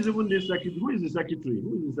time. Who is even the secretary? Who is the secretary?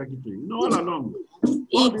 Who is the secretary? No, all along.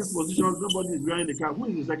 All these positions, nobody is behind the car. Who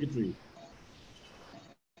is the secretary?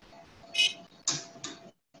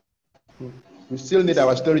 We still need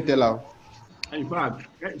our storyteller. In fact,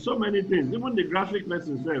 so many things. Even the graphic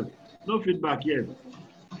person himself, no feedback yet.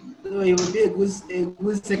 So he will be a good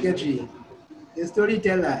secretary, a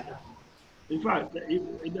storyteller. In fact,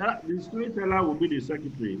 the storyteller will be the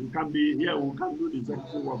secretary. We can be here. We can do the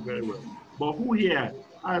secretary work very well. But who here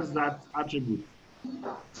has that attribute?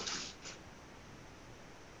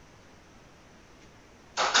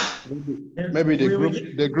 Maybe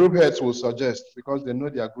the group heads will suggest because they know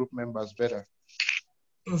their group members better.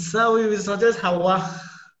 So we will suggest Hawa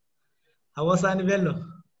Sanibello.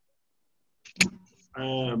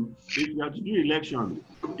 If you have to do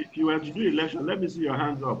election, let me see your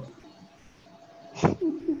hands up.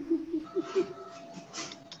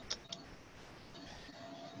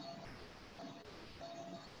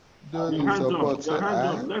 Your hands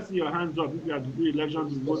up. Let's see your hands up if you have to do election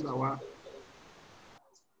to vote our.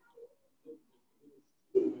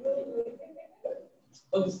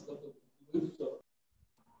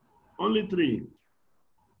 Only 3.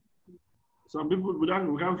 Some people we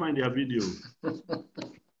can't find their video.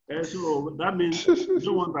 So that means you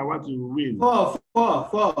don't want our to win. 4.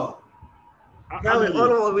 Yeah,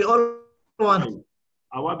 we all want.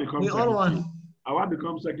 Our becomes secretary. Our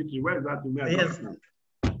becomes secretary. Where is that to me? Yes.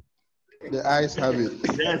 The eyes have it.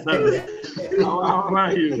 Yes, how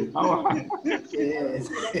are you? Yes.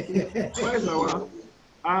 Where is our?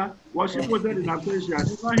 Was she posted in absentia?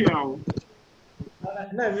 She's not here.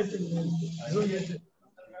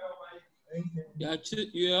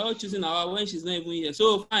 You are all choosing Awa when she's not even here.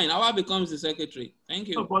 So fine, Awa becomes the secretary. Thank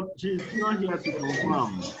you. No, but she's not here to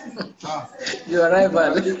confirm. You are right,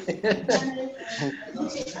 man.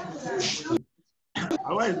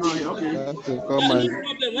 Awa is not here. Okay.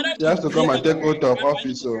 He has to come and take oath of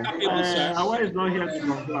office. So. Awa is not here to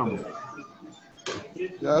confirm.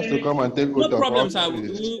 He has to come and take oath no of problem, office.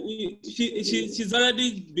 Sir. She's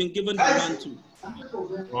already been given command to.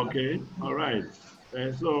 Okay. All right.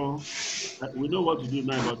 So we know what to do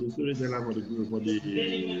now about the storyteller for the group for the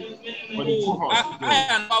cohort. I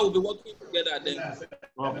and I will be working together then.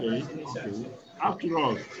 Okay. After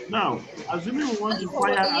all, now assuming we want to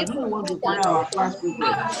fire our class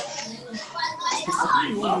prefect.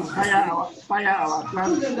 Assuming we want to fire our class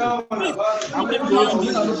prefect.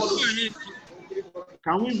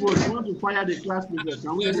 Can we vote? We want to fire the class prefect.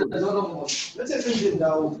 Can we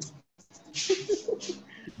vote?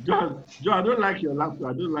 John, I don't like your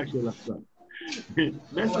laughter.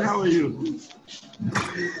 Leslie, how are you?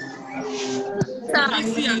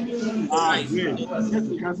 Great.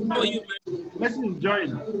 Leslie, can see Leslie is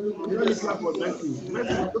joined. Everybody clap for Leslie.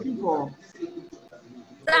 Leslie is looking for.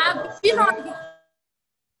 I've been on the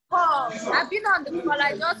call. I've been on the call.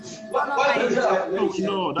 I just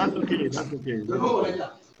No, that's okay. That's okay. That's okay.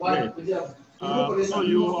 Great. So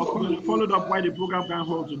you followed up why the program can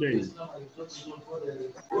hold today.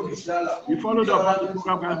 You followed up how the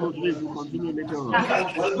program can hold today. We'll continue later on.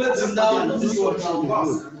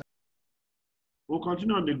 We'll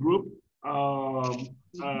continue on the group. I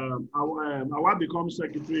will become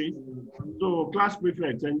secretary. So class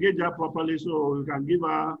prefects, engage her properly so you can give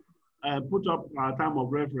her, put up a time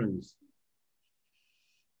of reference.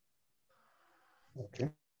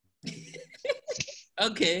 Okay.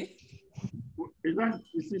 Okay. Is that,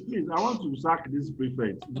 you see, please, I want to sack this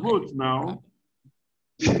prefect. Vote now.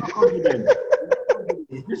 He's not confident.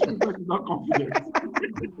 This prefect is not confident.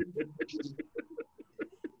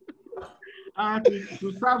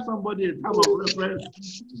 To serve somebody a time of reference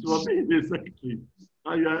is for being the secretary.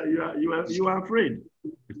 You are afraid.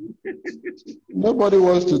 Nobody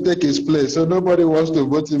wants to take his place, so nobody wants to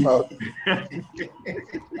vote him out.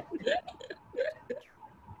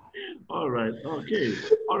 All right. Okay.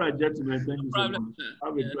 All right, gentlemen. Thank you so much.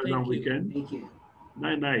 Have a pleasant weekend. Thank you.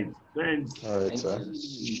 Night. Thanks. All right, sir.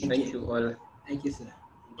 Thank you all. Thank you, sir.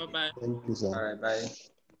 Bye-bye. Thank you, sir. All right, bye.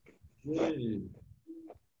 Hey.